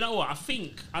 And you know what?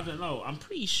 I don't know. I'm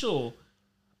pretty sure.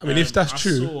 I mean, if that's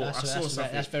true, I saw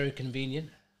something. That's very convenient.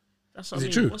 That's what Is I it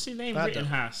mean. true? What's his name? Bad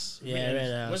Rittenhouse. Yeah,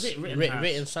 Rittenhouse. Was it Rittenhouse?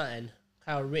 Written something.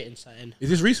 Kyle written something. is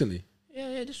this recently?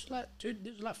 Yeah. This was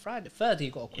like Friday. Thursday.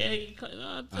 He got acquitted. Yeah, you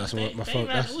can't, That's what my phone-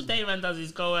 that's- all Dayran does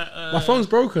is go at. My phone's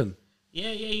broken.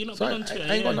 Yeah, you're not So good I on Twitter.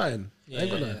 ain't got yeah. nothing. I ain't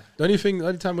got Yeah. nothing. The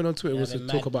only time I went on Twitter was to Having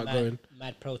talk about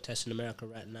mad protests in America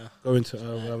right now. going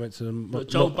to. I went to. But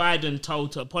Joe Biden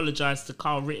told to apologize to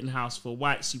Kyle Rittenhouse for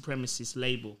white supremacist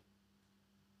label.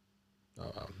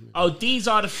 Oh, these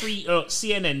are the 3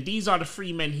 CNN. These are the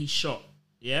 3 men he shot.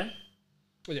 Yeah,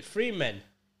 Was it 3 men?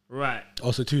 right.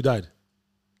 Also, 2 died.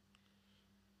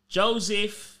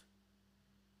 Joseph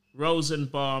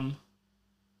Rosenbaum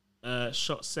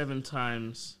shot 7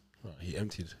 times. Right, he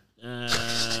emptied.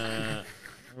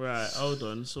 Right, hold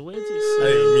on. So where did I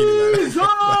it didn't mean it like that.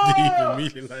 I didn't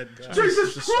even mean it like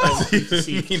that.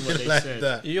 say? Mean it like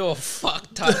that. You're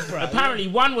fucked up, bro. Apparently,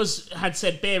 one had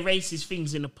said bare racist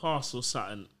things in the past or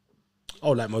something.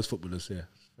 Oh, like most footballers, yeah.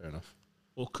 Fair enough.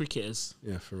 or cricketers.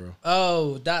 Yeah, for real.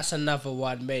 Oh, that's another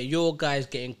one, mate. Your guy's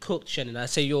getting cooked, Shannon. I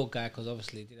say your guy because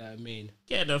obviously, you know what I mean.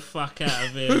 Get the fuck out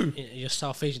of here. Your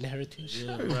South Asian heritage.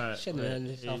 Yeah, right. Shannon and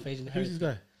his South Asian Who's heritage. this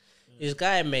guy? His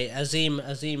guy, mate, Azim,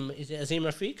 is it Azim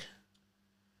Rafiq?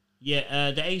 Yeah,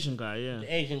 the Asian guy. Yeah,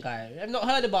 The Asian guy. I've not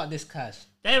heard about this cast.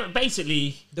 they're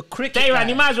basically. The cricket They guy. ran.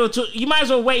 You might as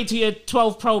well wait till your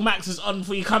 12 Pro Max is on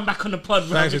before you come back on the pod,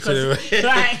 bro. Thanks for Because, today.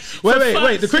 like,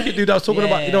 Wait. The cricket dude I was talking Yeah,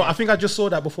 about. You know, yeah. I think I just saw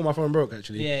that before my phone broke.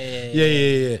 Actually.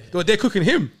 Yeah. Yeah. They're cooking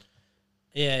him.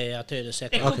 Yeah, I'll tell you in a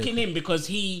second. They're Okay. cooking him because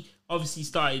he obviously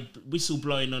started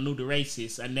whistleblowing on all the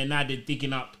racists, and then now they're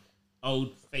digging up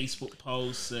old Facebook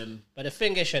posts and. But the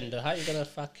thing is, Shendo, how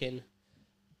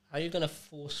you gonna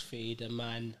force feed a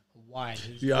man wine?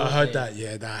 who's Yeah, I bought heard it? that.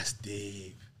 Yeah, that's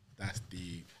deep.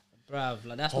 Bruv,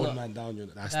 like that's Hold not man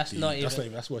down. That's that's deep. not That's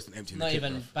even- That's worse than emptying not the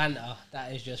clip, even bruv. banter.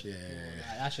 That is just Yeah.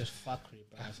 like, that's just fuckery,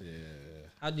 bro. Yeah.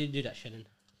 How do you do that, Shannon?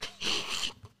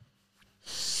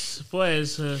 Boy,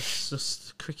 it's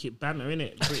just cricket banner,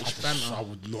 innit? British I banner.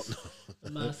 would not know. The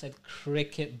man said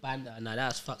cricket banter. Nah,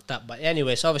 that's fucked up. But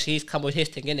anyway, so obviously he's come with his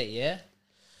thing, innit, yeah?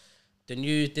 The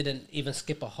news didn't even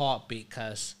skip a heartbeat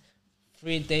because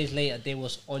 3 days later they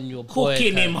was on your boy.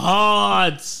 Cooking him cuz.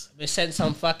 hard. They sent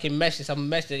some message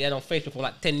they had on Facebook from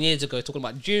like 10 years ago talking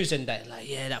about Jews and that. Like,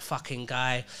 yeah, that fucking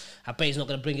guy. I bet he's not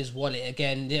going to bring his wallet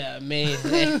again. Yeah, me.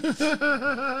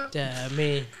 Yeah,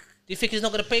 me. Do you think he's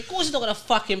not going to pay? Of course he's not going to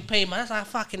fucking pay, man. That's like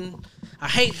fucking... I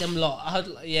hate them lot.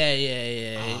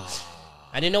 Yeah.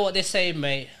 And you know what they say,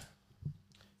 mate?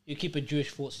 You keep a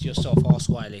Jewish thoughts to yourself, ask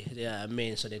Wiley. Yeah, I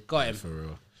mean, so they got him. For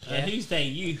real. Who's they?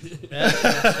 You.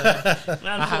 Yeah,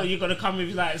 Man, thought you're gonna come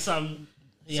with like some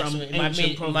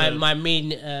ancient proverb. my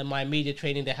media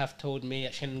training they have told me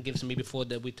that Shannon gives me before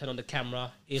that we turn on the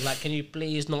camera. He's like, can you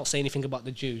please not say anything about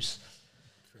the Jews?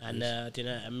 And do you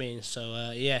know what I mean?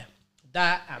 So yeah,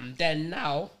 that and then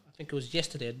now I think it was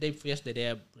yesterday, the day before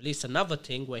yesterday, they released another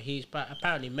thing where he's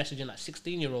apparently messaging like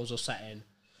 16-year-olds or something.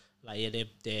 Like yeah,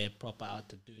 they're proper out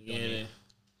to do. Yeah.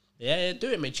 Yeah, do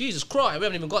it, mate. Jesus Christ, we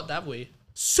haven't even got that, have we?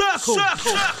 Circle.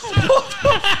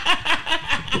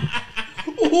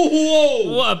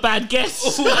 Whoa! What a bad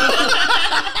guess.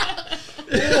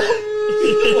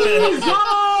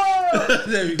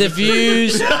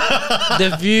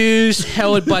 The views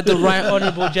held by the right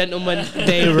honourable gentleman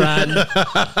they ran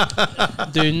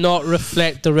do not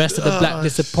reflect the rest of the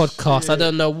Blacklisted podcast. I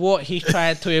don't know what he's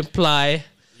trying to imply.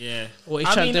 Yeah. What he's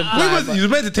I trying mean, to I- imply. You were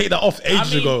meant to take that off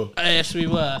ages mean- ago. Yes, we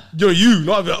were. Yo, you,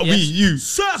 not me, you.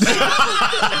 Yes,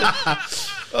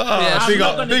 I'm Big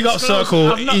not up- gonna big up disclose-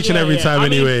 Circle I'm not- each and every time I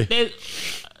mean, anyway.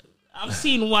 I've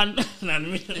seen one. No, let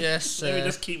me, Yes, let me sir.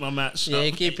 just keep my mouth shut. Yeah,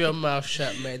 keep your mouth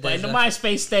shut, mate. But in the There's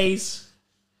MySpace days,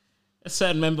 a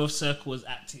certain member of Circle was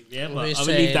active. Yeah, but What are you I will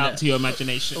leave saying? that up to your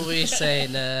imagination. what were you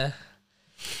saying?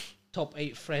 Top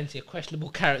 8 friends here, questionable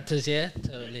characters. Yeah,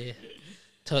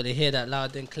 totally hear that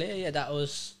loud and clear. Yeah, that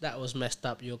was messed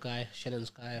up. Your guy,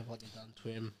 Shannon's guy, what they done to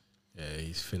him. Yeah,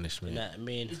 he's finished, You man. know what I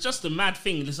mean? It's just a mad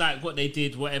thing. It's like what they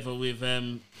did, whatever, with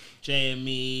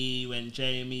JME, when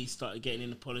JME started getting in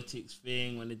the politics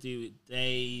thing, when they do with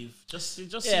Dave.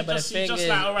 Yeah, but the thing is,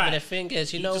 like, all right. but the thing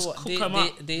is, you You know just what? cook 'em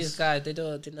up. These guys, they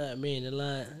don't. You know what I mean? They're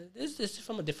like, this is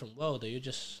from a different world. Though you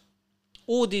just,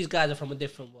 all these guys are from a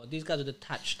different world. These guys are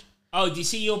detached. Oh, do you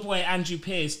see your boy Andrew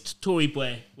Pearce, Tory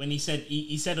boy, when he said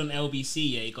on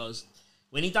LBC, yeah, he goes,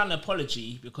 when he done an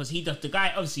apology, because the guy,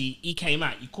 obviously, he came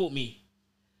out, you caught me.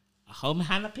 I hold my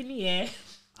hand up in the air.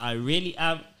 I really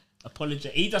am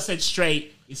apologize. He just said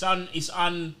straight, it's on,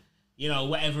 you know,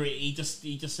 whatever. He just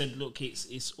said, look,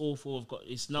 it's awful. I've got,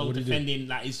 it's no What did he do? defending,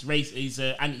 like, his race, his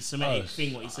anti-Semitic Oh,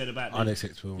 thing, what he said about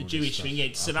unacceptable the and Jewish stuff. thing. Yeah,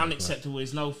 he said Okay, unacceptable,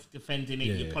 there's no defending it,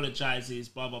 Yeah, he yeah. apologizes,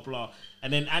 blah, blah, blah.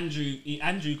 And then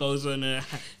Andrew goes on,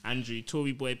 Andrew,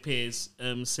 Tory boy Piers,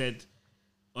 said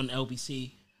on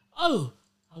LBC, oh,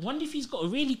 I wonder if he's got a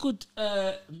really good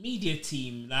media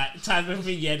team, like type of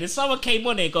thing. Yeah, then someone came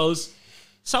on and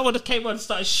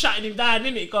started shutting him down,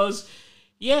 innit? It goes,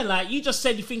 yeah, like you just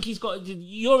said you think he's got,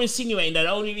 you're insinuating that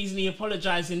the only reason he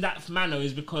apologised in that manner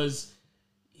is because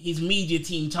his media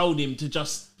team told him to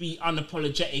just be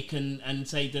unapologetic and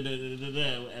say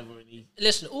da-da-da-da-da, whatever. And he,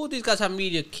 Listen, all these guys have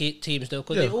media teams though,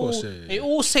 because Yeah, of course, yeah. they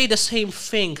all say the same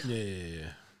thing. Yeah.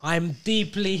 I'm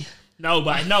deeply.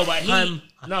 I'm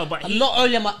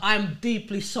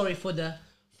deeply sorry for the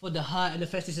hurt and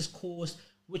offence this has caused,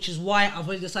 which is why I've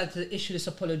already decided to issue this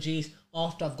apologies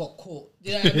after I've got caught.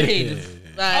 Do you know what I mean?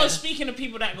 Like, oh, speaking of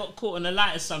people that got caught on a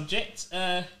lighter subject,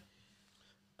 I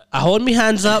hold my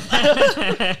hands up.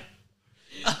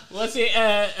 was it?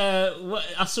 What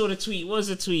I saw the tweet. What was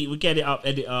the tweet? We get it up,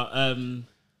 editor.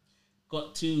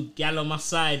 got 2 gal on my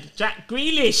side. Jack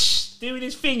Grealish doing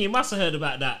his thing. You must have heard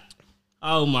about that.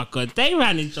 Oh my God, they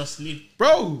ran in Just Live.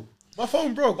 Bro, my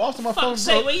phone broke. After my phone Fuck's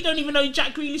sake, broke. well, you don't even know who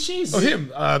Jack Grealish is. Oh, him?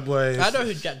 Boy. I know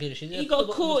who Jack Grealish is. He got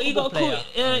caught. He got caught.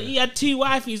 He had 2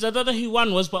 wifeys. I don't know who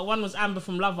one was, but one was Amber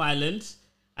from Love Island,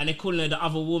 and they're calling her the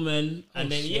other woman.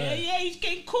 And then he's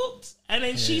getting cooked. And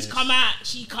then she's come out.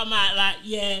 She come out like,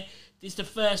 yeah, this is the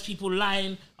first people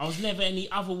lying. I was never any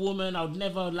other woman. I would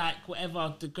never like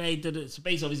whatever degrade. So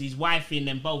basically, obviously, his wife in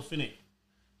them both, innit?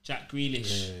 Jack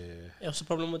Grealish. Yeah, what's the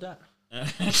problem with that?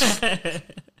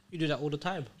 You do that all the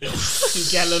time. 2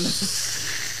 gallon.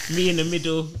 Me in the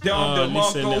middle.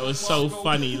 Listen, it was so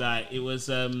funny. Like it was.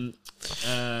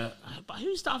 But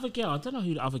who's the other girl? I don't know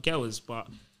who the other girl is, but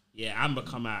yeah, Amber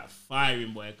come out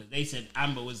firing boy because they said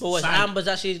Amber was. But was silent. Amber's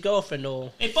actually his girlfriend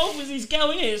or? It both was his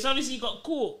girl in it. So obviously he got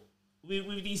caught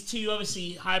with these 2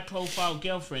 obviously high profile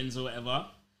girlfriends or whatever.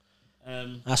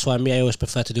 That's why I always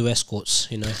prefer to do escorts.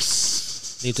 You know,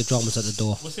 leave the dramas at the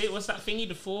door. What's that thingy?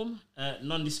 The form?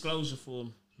 Non-disclosure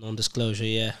form. Non-disclosure,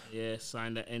 yeah. Yeah,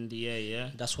 sign the NDA. Yeah.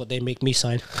 That's what they make me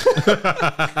sign.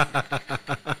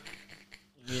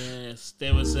 Yes,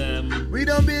 there was. We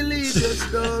don't believe your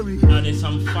story. No, there's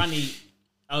some funny.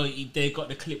 Oh, they got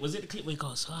the clip. Was it the clip where he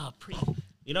goes, pretty.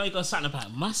 You know, he goes something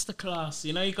about masterclass.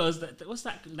 You know, he goes, what's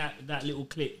that little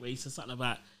clip where he says something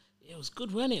about, it was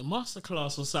good, wasn't it?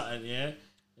 Masterclass or something, yeah?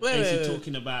 Wait.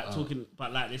 Talking about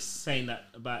like this, saying that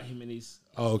about him and his.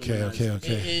 Oh, okay.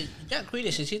 Jack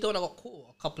Grealish, is he the one that got caught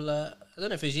a couple of, I don't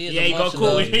know if it's years Yeah, or he got months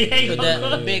caught. ago, Yeah, he with got the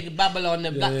caught. big Babylon,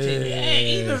 the black thing. Yeah,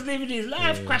 he was living his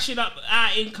life, crashing up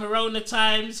out in Corona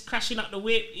times, crashing up the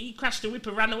whip. He crashed the whip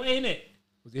and ran away, innit?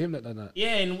 Was it him that done that?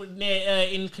 Yeah,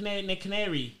 near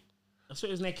Canary. I thought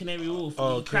it was near Canary Wharf.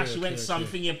 He crashed. He went to some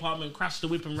thingy apartment, crashed the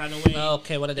whip and ran away. Oh,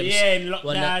 okay, one of them. Yeah, in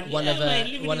lockdown. One Yeah, of mate,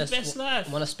 living his best life.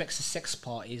 One of Specs' sex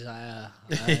parties. I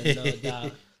no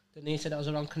doubt. Didn't he say that was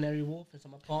around Canary Wharf in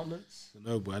some apartments?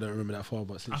 No, but I don't remember that far.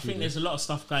 But I think there's a lot of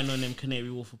stuff going on in them Canary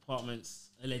Wharf apartments,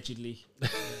 allegedly. I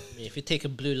mean, if you take a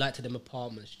blue light to them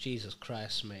apartments, Jesus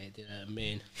Christ, mate. You know what I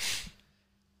mean?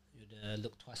 You'd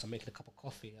look twice on making a cup of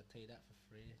coffee. I'll tell you that for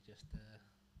free. Just.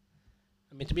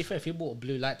 I mean, to be fair, if you bought a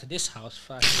blue light to this house,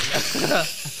 fuck.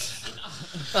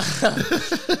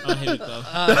 Oh, here we go.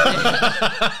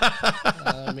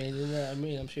 I mean, you know what I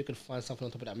mean? I'm sure you could find something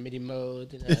on top of that MIDI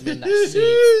mode, you know what I mean? That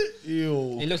seat.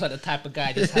 Ew. He looks like the type of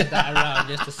guy just had that around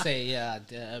just to say, yeah,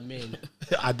 I mean.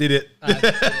 I did it.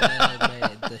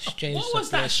 The strange What was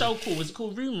that separation. show called? Was it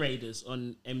called Room Raiders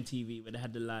on MTV where they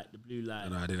had the blue light?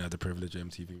 No, I didn't have the privilege of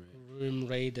MTV, mate. Room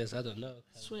Raiders, I don't know.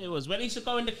 I swear it was. When they used to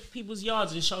go into people's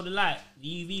yards and show the light, the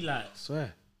UV light.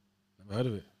 Swear. Never heard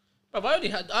of it. But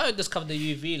I discovered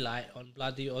the UV light on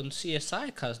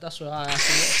CSI, cuz that's where I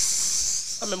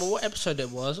actually. I remember what episode it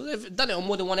was. They've done it on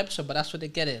more than one episode, but that's where they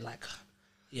get it. Like,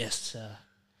 yes,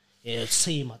 it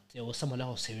seemed there was someone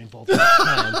else here involved in the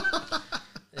crime.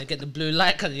 They get the blue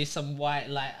light because there's some white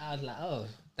light. I was like, oh,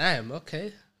 damn,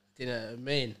 okay. You know what I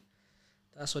mean?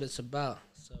 That's what it's about.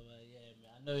 So, yeah, man,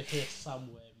 I know here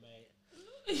somewhere,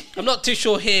 mate. I'm not too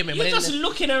sure here, man. You're but just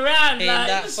looking around in like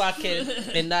that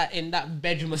fucking in that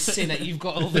bedroom of sin that you've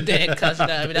got over there, cause you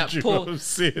know, I mean,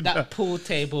 that pool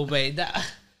table, mate.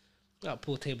 That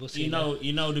pool table scene.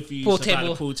 you know the views Pool about table-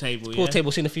 the pool table. pool Yeah?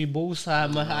 table seen a few balls.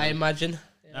 I imagine.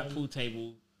 That pool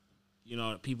table. You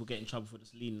know, people get in trouble for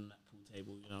just leaning on that pool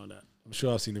table. You know that. I'm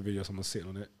sure I've seen a video of someone sitting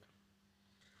on it.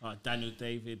 Daniel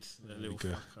David, that little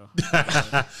go.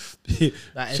 fucker.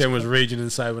 That is Shem was raging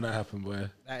inside when that happened, boy.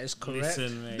 That is correct.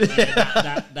 Listen, mate,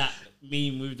 yeah, that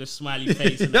meme with the smiley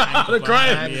face and the ankle The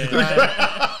crying. behind,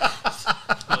 yeah.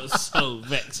 I was so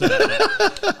vexed about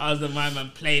that. I was the man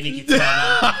playing the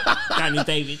guitar. Man. Daniel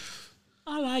David,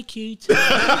 I like you too.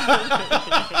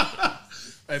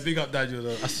 Hey, big up Daniel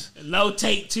though. No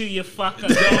take two, you fucker.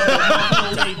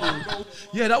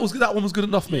 Yeah, that one was good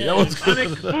enough, mate. That was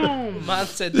good. Man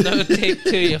said no take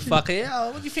two, you fucker. Yeah,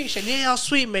 what do you think, Shane? Yeah,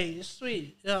 sweet, mate. It's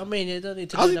sweet. You know what I mean? You don't need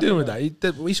to. How's do he doing with nothing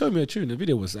that? He showed me a tune. The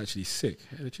video was actually sick.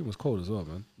 Yeah, the tune was cold as well,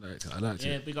 man. I liked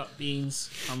Yeah, it. big up Beans,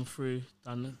 come through,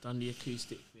 done the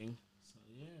acoustic thing. So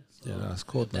yeah, Yeah, that's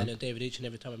cold, man. Daniel David each and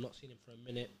every time. I've not seen him for a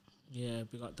minute. yeah,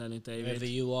 big up Daniel David. Wherever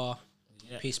you are,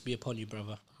 Yeah. peace be upon you,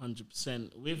 brother.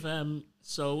 100%. With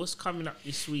so what's coming up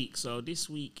this week? So this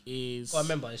week is Well,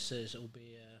 remember, it says it'll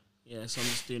be. yeah. So I'm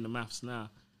just doing the maths now.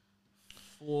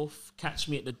 4th, Catch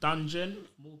Me at the Dungeon,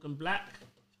 Morgan Black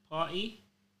party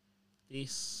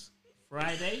this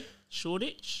Friday,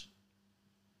 Shoreditch.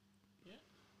 Yeah,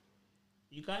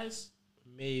 you guys.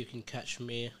 Me, you can catch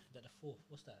me. Is that the 4th?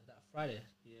 What's that? Is that a Friday?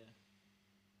 Yeah,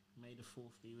 May the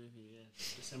 4th be with you. Yeah,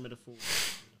 December the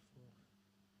 4th.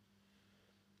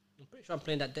 I'm pretty sure I'm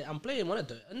playing that day. I'm playing one of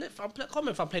the. And if comment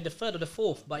if I play the 3rd or the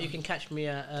 4th, but you can catch me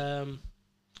at an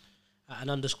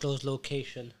undisclosed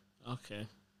location. Okay.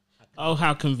 Oh,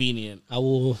 how convenient. I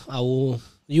will.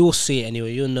 You'll see it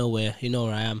anyway. You'll know where. You know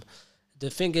where I am. The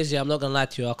thing is, I'm not gonna lie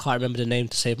to you. I can't remember the name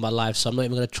to save my life, so I'm not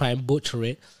even gonna try and butcher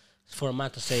it. For a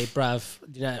man to say, bruv,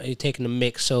 you're taking the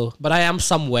mix. So, but I am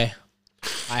somewhere.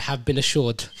 I have been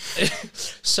assured.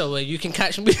 So you can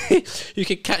catch me. You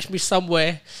can catch me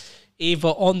somewhere, either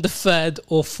on the 3rd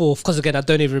or 4th. Because again, I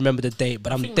don't even remember the date,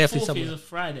 but I'm definitely somewhere. Is a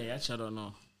Friday. Actually, I don't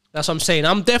know. That's what I'm saying.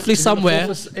 I'm definitely somewhere. Ain't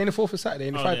the 4th is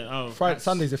Saturday? Friday,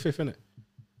 Sunday's the 5th, innit?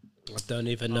 I don't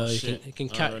even know. You can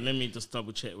catch. Let me just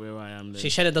double check where I am. Then. See,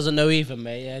 Shannon doesn't know either,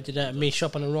 mate. Yeah, do you know what I mean?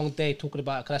 Shop on the wrong day, talking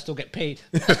about it, can I still get paid?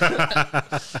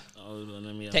 Hold on,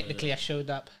 let me have Technically, I showed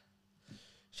up.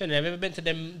 Shannon, have you ever been to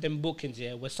them bookings,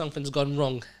 where something's gone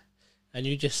wrong, and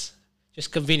you just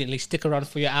conveniently stick around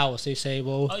for your hour? So you say,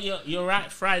 well, oh, you're right.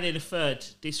 Friday the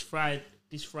 3rd. This Friday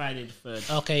the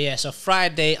 3rd. Okay, yeah. So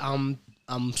Friday, I'm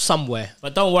somewhere.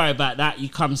 But don't worry about that. You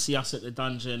come see us at the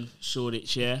Dungeon,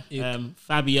 Shoreditch. Yeah.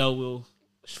 Fabio will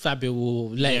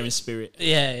let there in spirit.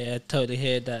 Yeah, totally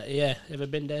hear that. Yeah, ever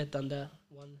been there, done that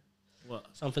one? What?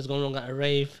 Something's going wrong at a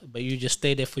rave, but you just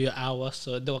stay there for your hour,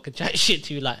 so no one can chat shit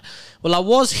to you. Like, well, I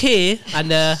was here,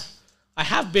 and I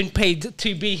have been paid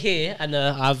to be here, and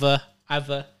I've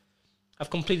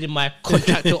completed my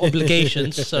contractual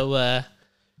obligations. So, ever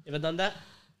done that?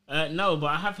 No, but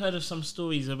I have heard of some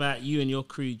stories about you and your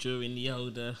crew during the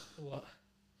old. What?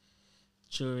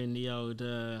 During the old.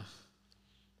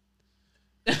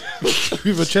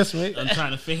 With a chest, mate. I'm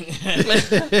trying to think.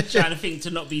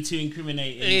 To not be too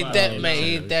incriminating. He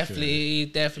definitely.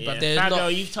 But there's Fabio,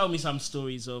 not. you've told me some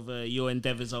stories of your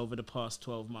endeavours over the past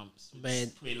 12 months.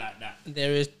 Man, pretty like that.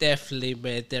 There's definitely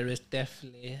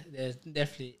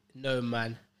no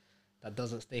man that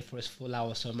doesn't stay for his full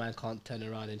hour, so a man can't turn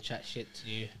around and chat shit to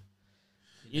you.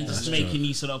 You're just making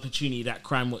use of the opportunity that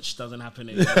Crime Watch doesn't happen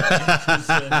anymore.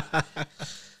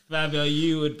 Fabio,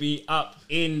 you would be up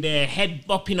in there, head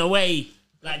bopping away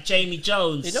like Jamie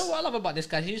Jones. You know what I love about this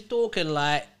guy? He's talking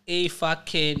like he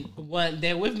fucking weren't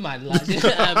there with man. Like, you know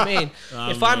what I mean?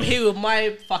 If I'm here with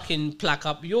my fucking plaque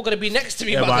up, you're gonna be next to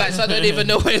me, but guys, I don't even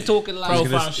know what you're talking like.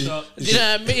 Profile shot. Do you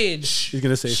know what I mean? He's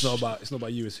gonna say it's not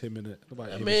about you, it's him, innit?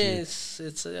 I mean,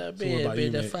 it's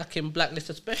the fucking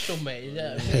blacklisted special, mate. You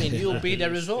know what I mean? You'll be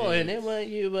there as well, innit? Weren't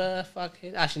you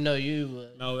fucking? Actually, no, you.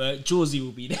 No, Jawsy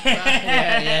will be there.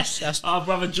 Yes, that's our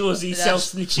brother Jawsy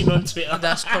self-snitching on Twitter.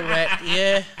 That's correct.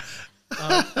 Yeah.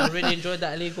 I really enjoyed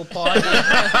that illegal party.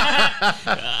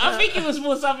 I think it was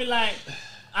more something like,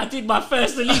 I did my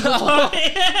first illegal party.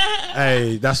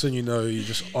 Hey, that's when you know you're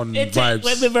just on vibes.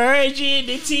 With the virgin,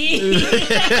 the tea.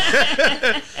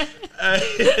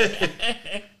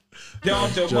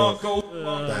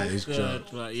 That is good.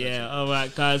 But yeah, all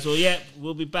right, guys. Well, yeah,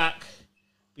 we'll be back.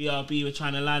 BRB, we're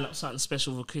trying to line up something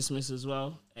special for Christmas as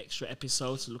well. Extra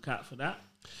episodes, so look out for that.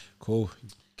 Cool.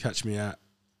 Catch me at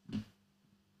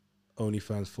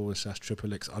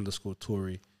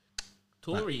OnlyFans/XXX_Tory.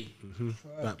 Tory.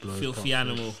 That blow. Filthy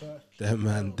animal. There,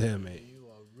 man. There, mate. You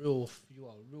are real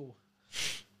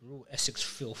Essex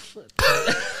filth.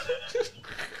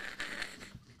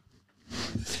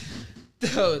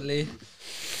 Totally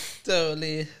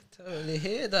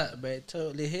hear that, mate.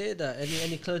 Totally hear that.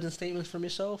 Any closing statements from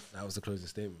yourself? That was the closing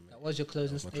statement, mate. That was your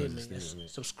closing statement. Yes.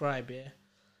 Subscribe, yeah.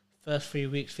 First 3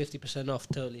 weeks, 50% off.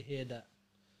 Totally hear that.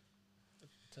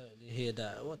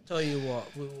 Well, tell you what,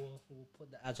 we'll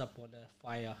put the ads up on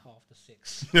Fire after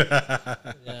 6.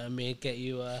 I mean, get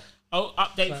you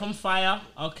update from Fire.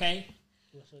 Okay.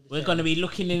 We're going to be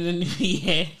looking in the new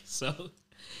year. So,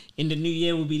 in the new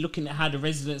year, we'll be looking at how the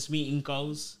residents' meeting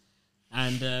goes.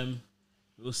 And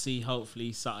we'll see,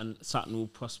 hopefully, something will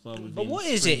prosper. But what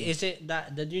is it? Is it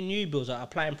that the new bills are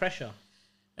applying pressure?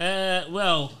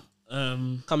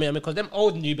 Coming at me because them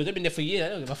old new bills, they've been there for years. I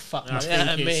don't give a fuck. I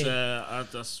think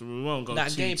it's, we won't go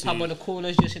that gay pub on the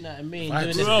corners, just, you know what I mean?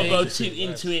 We won't go too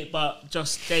into it, but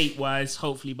just date-wise,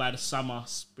 hopefully by the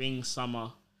spring,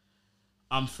 summer,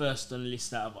 I'm first on the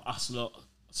list out of us lot,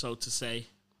 so to say.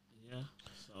 Yeah,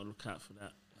 so I'll look out for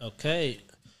that. Okay.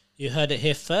 You heard it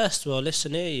here first. Well,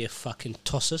 listen here, you fucking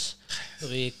tossers.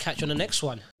 We catch you on the next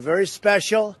one. Very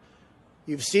special.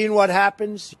 You've seen what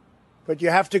happens, but you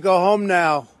have to go home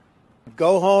now.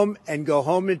 Go home and go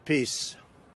home in peace.